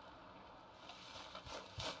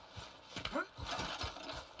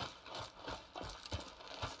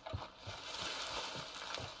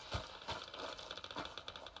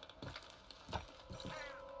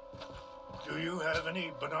 Do you have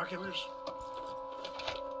any binoculars?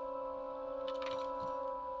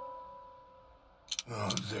 Oh,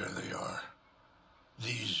 there they are.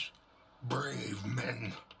 These brave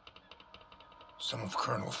men. Some of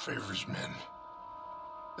Colonel Favor's men.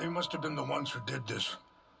 They must have been the ones who did this.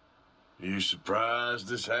 Are you surprised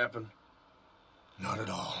this happened? Not at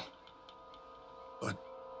all. But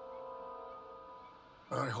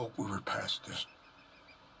I hope we were past this.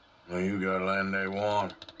 Well, you got land they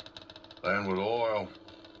want. Land with oil.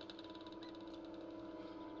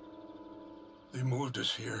 They moved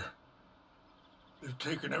us here. They've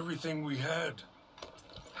taken everything we had.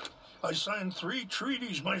 I signed 3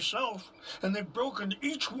 treaties myself, and they've broken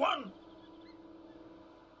each one.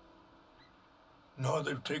 Now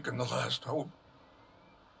they've taken the last hope.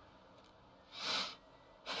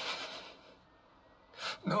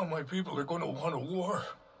 Now my people are going to want a war.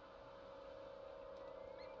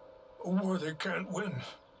 A war they can't win.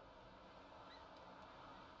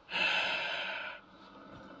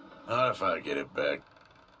 Not if I get it back.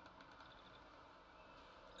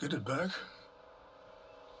 Get it back?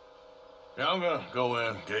 Yeah, I'm gonna go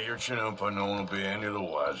in, get your Chinook, and no one will be any the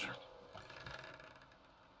wiser.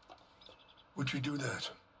 Would you do that?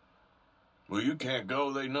 Well, you can't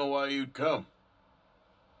go. They know why you'd come.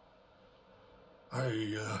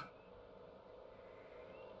 I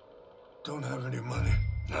don't have any money.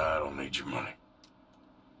 No, I don't need your money.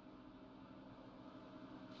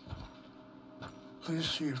 Please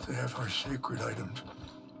see if they have our sacred items.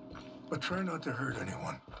 But try not to hurt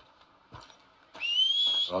anyone.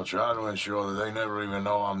 I'll try to ensure that they never even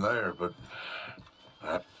know I'm there, but...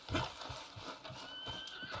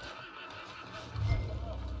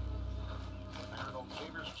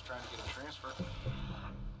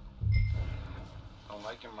 Don't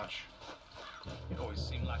like him much. He always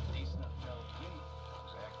seemed like a decent enough fellow to me.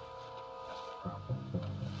 Exactly. That's the problem.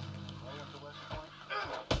 Right up to West Point,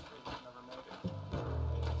 never made it.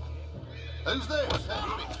 Who's there?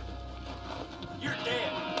 You're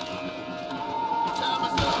dead. Time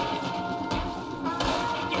is up.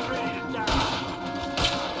 Get ready to die.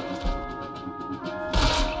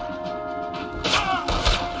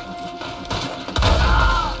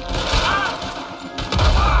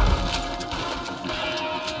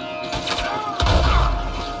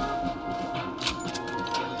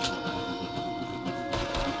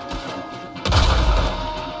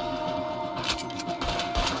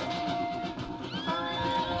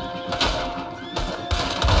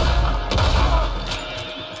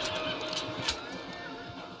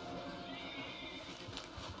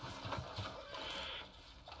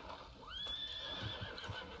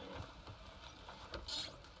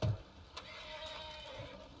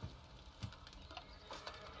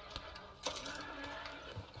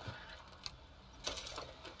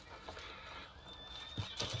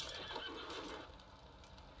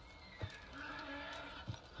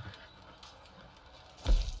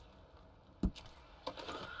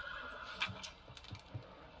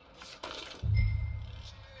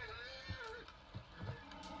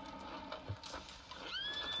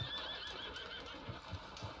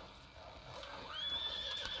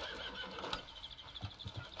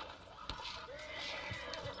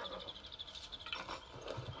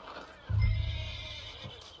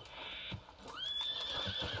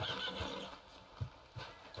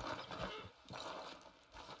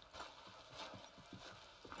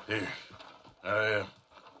 Here.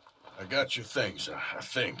 I got your things, I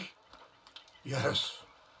think. Yes.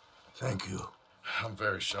 Thank you. I'm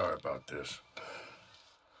very sorry about this.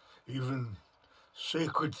 Even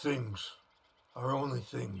sacred things are only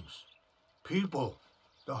things. People,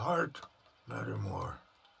 the heart, matter more.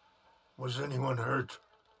 Was anyone hurt?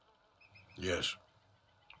 Yes.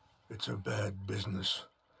 It's a bad business.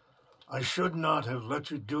 I should not have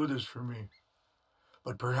let you do this for me.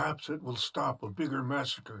 But perhaps it will stop a bigger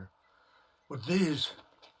massacre. With these,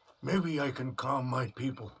 maybe I can calm my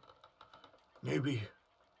people. Maybe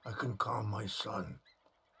I can calm my son.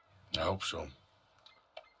 I hope so.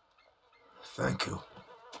 Thank you.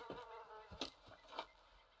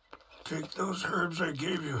 Take those herbs I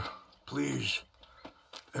gave you, please.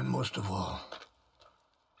 And most of all,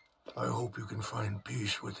 I hope you can find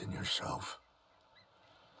peace within yourself.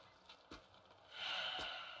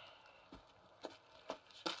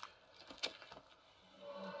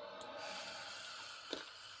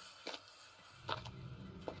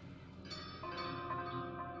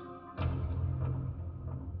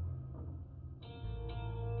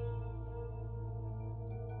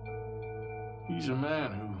 He's a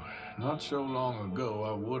man who, not so long ago,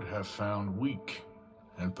 I would have found weak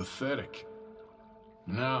and pathetic.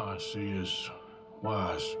 Now I see as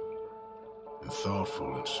wise and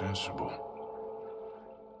thoughtful and sensible.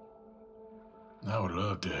 I would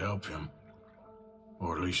love to help him.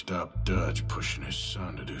 Or at least stop Dutch pushing his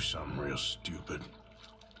son to do something real stupid.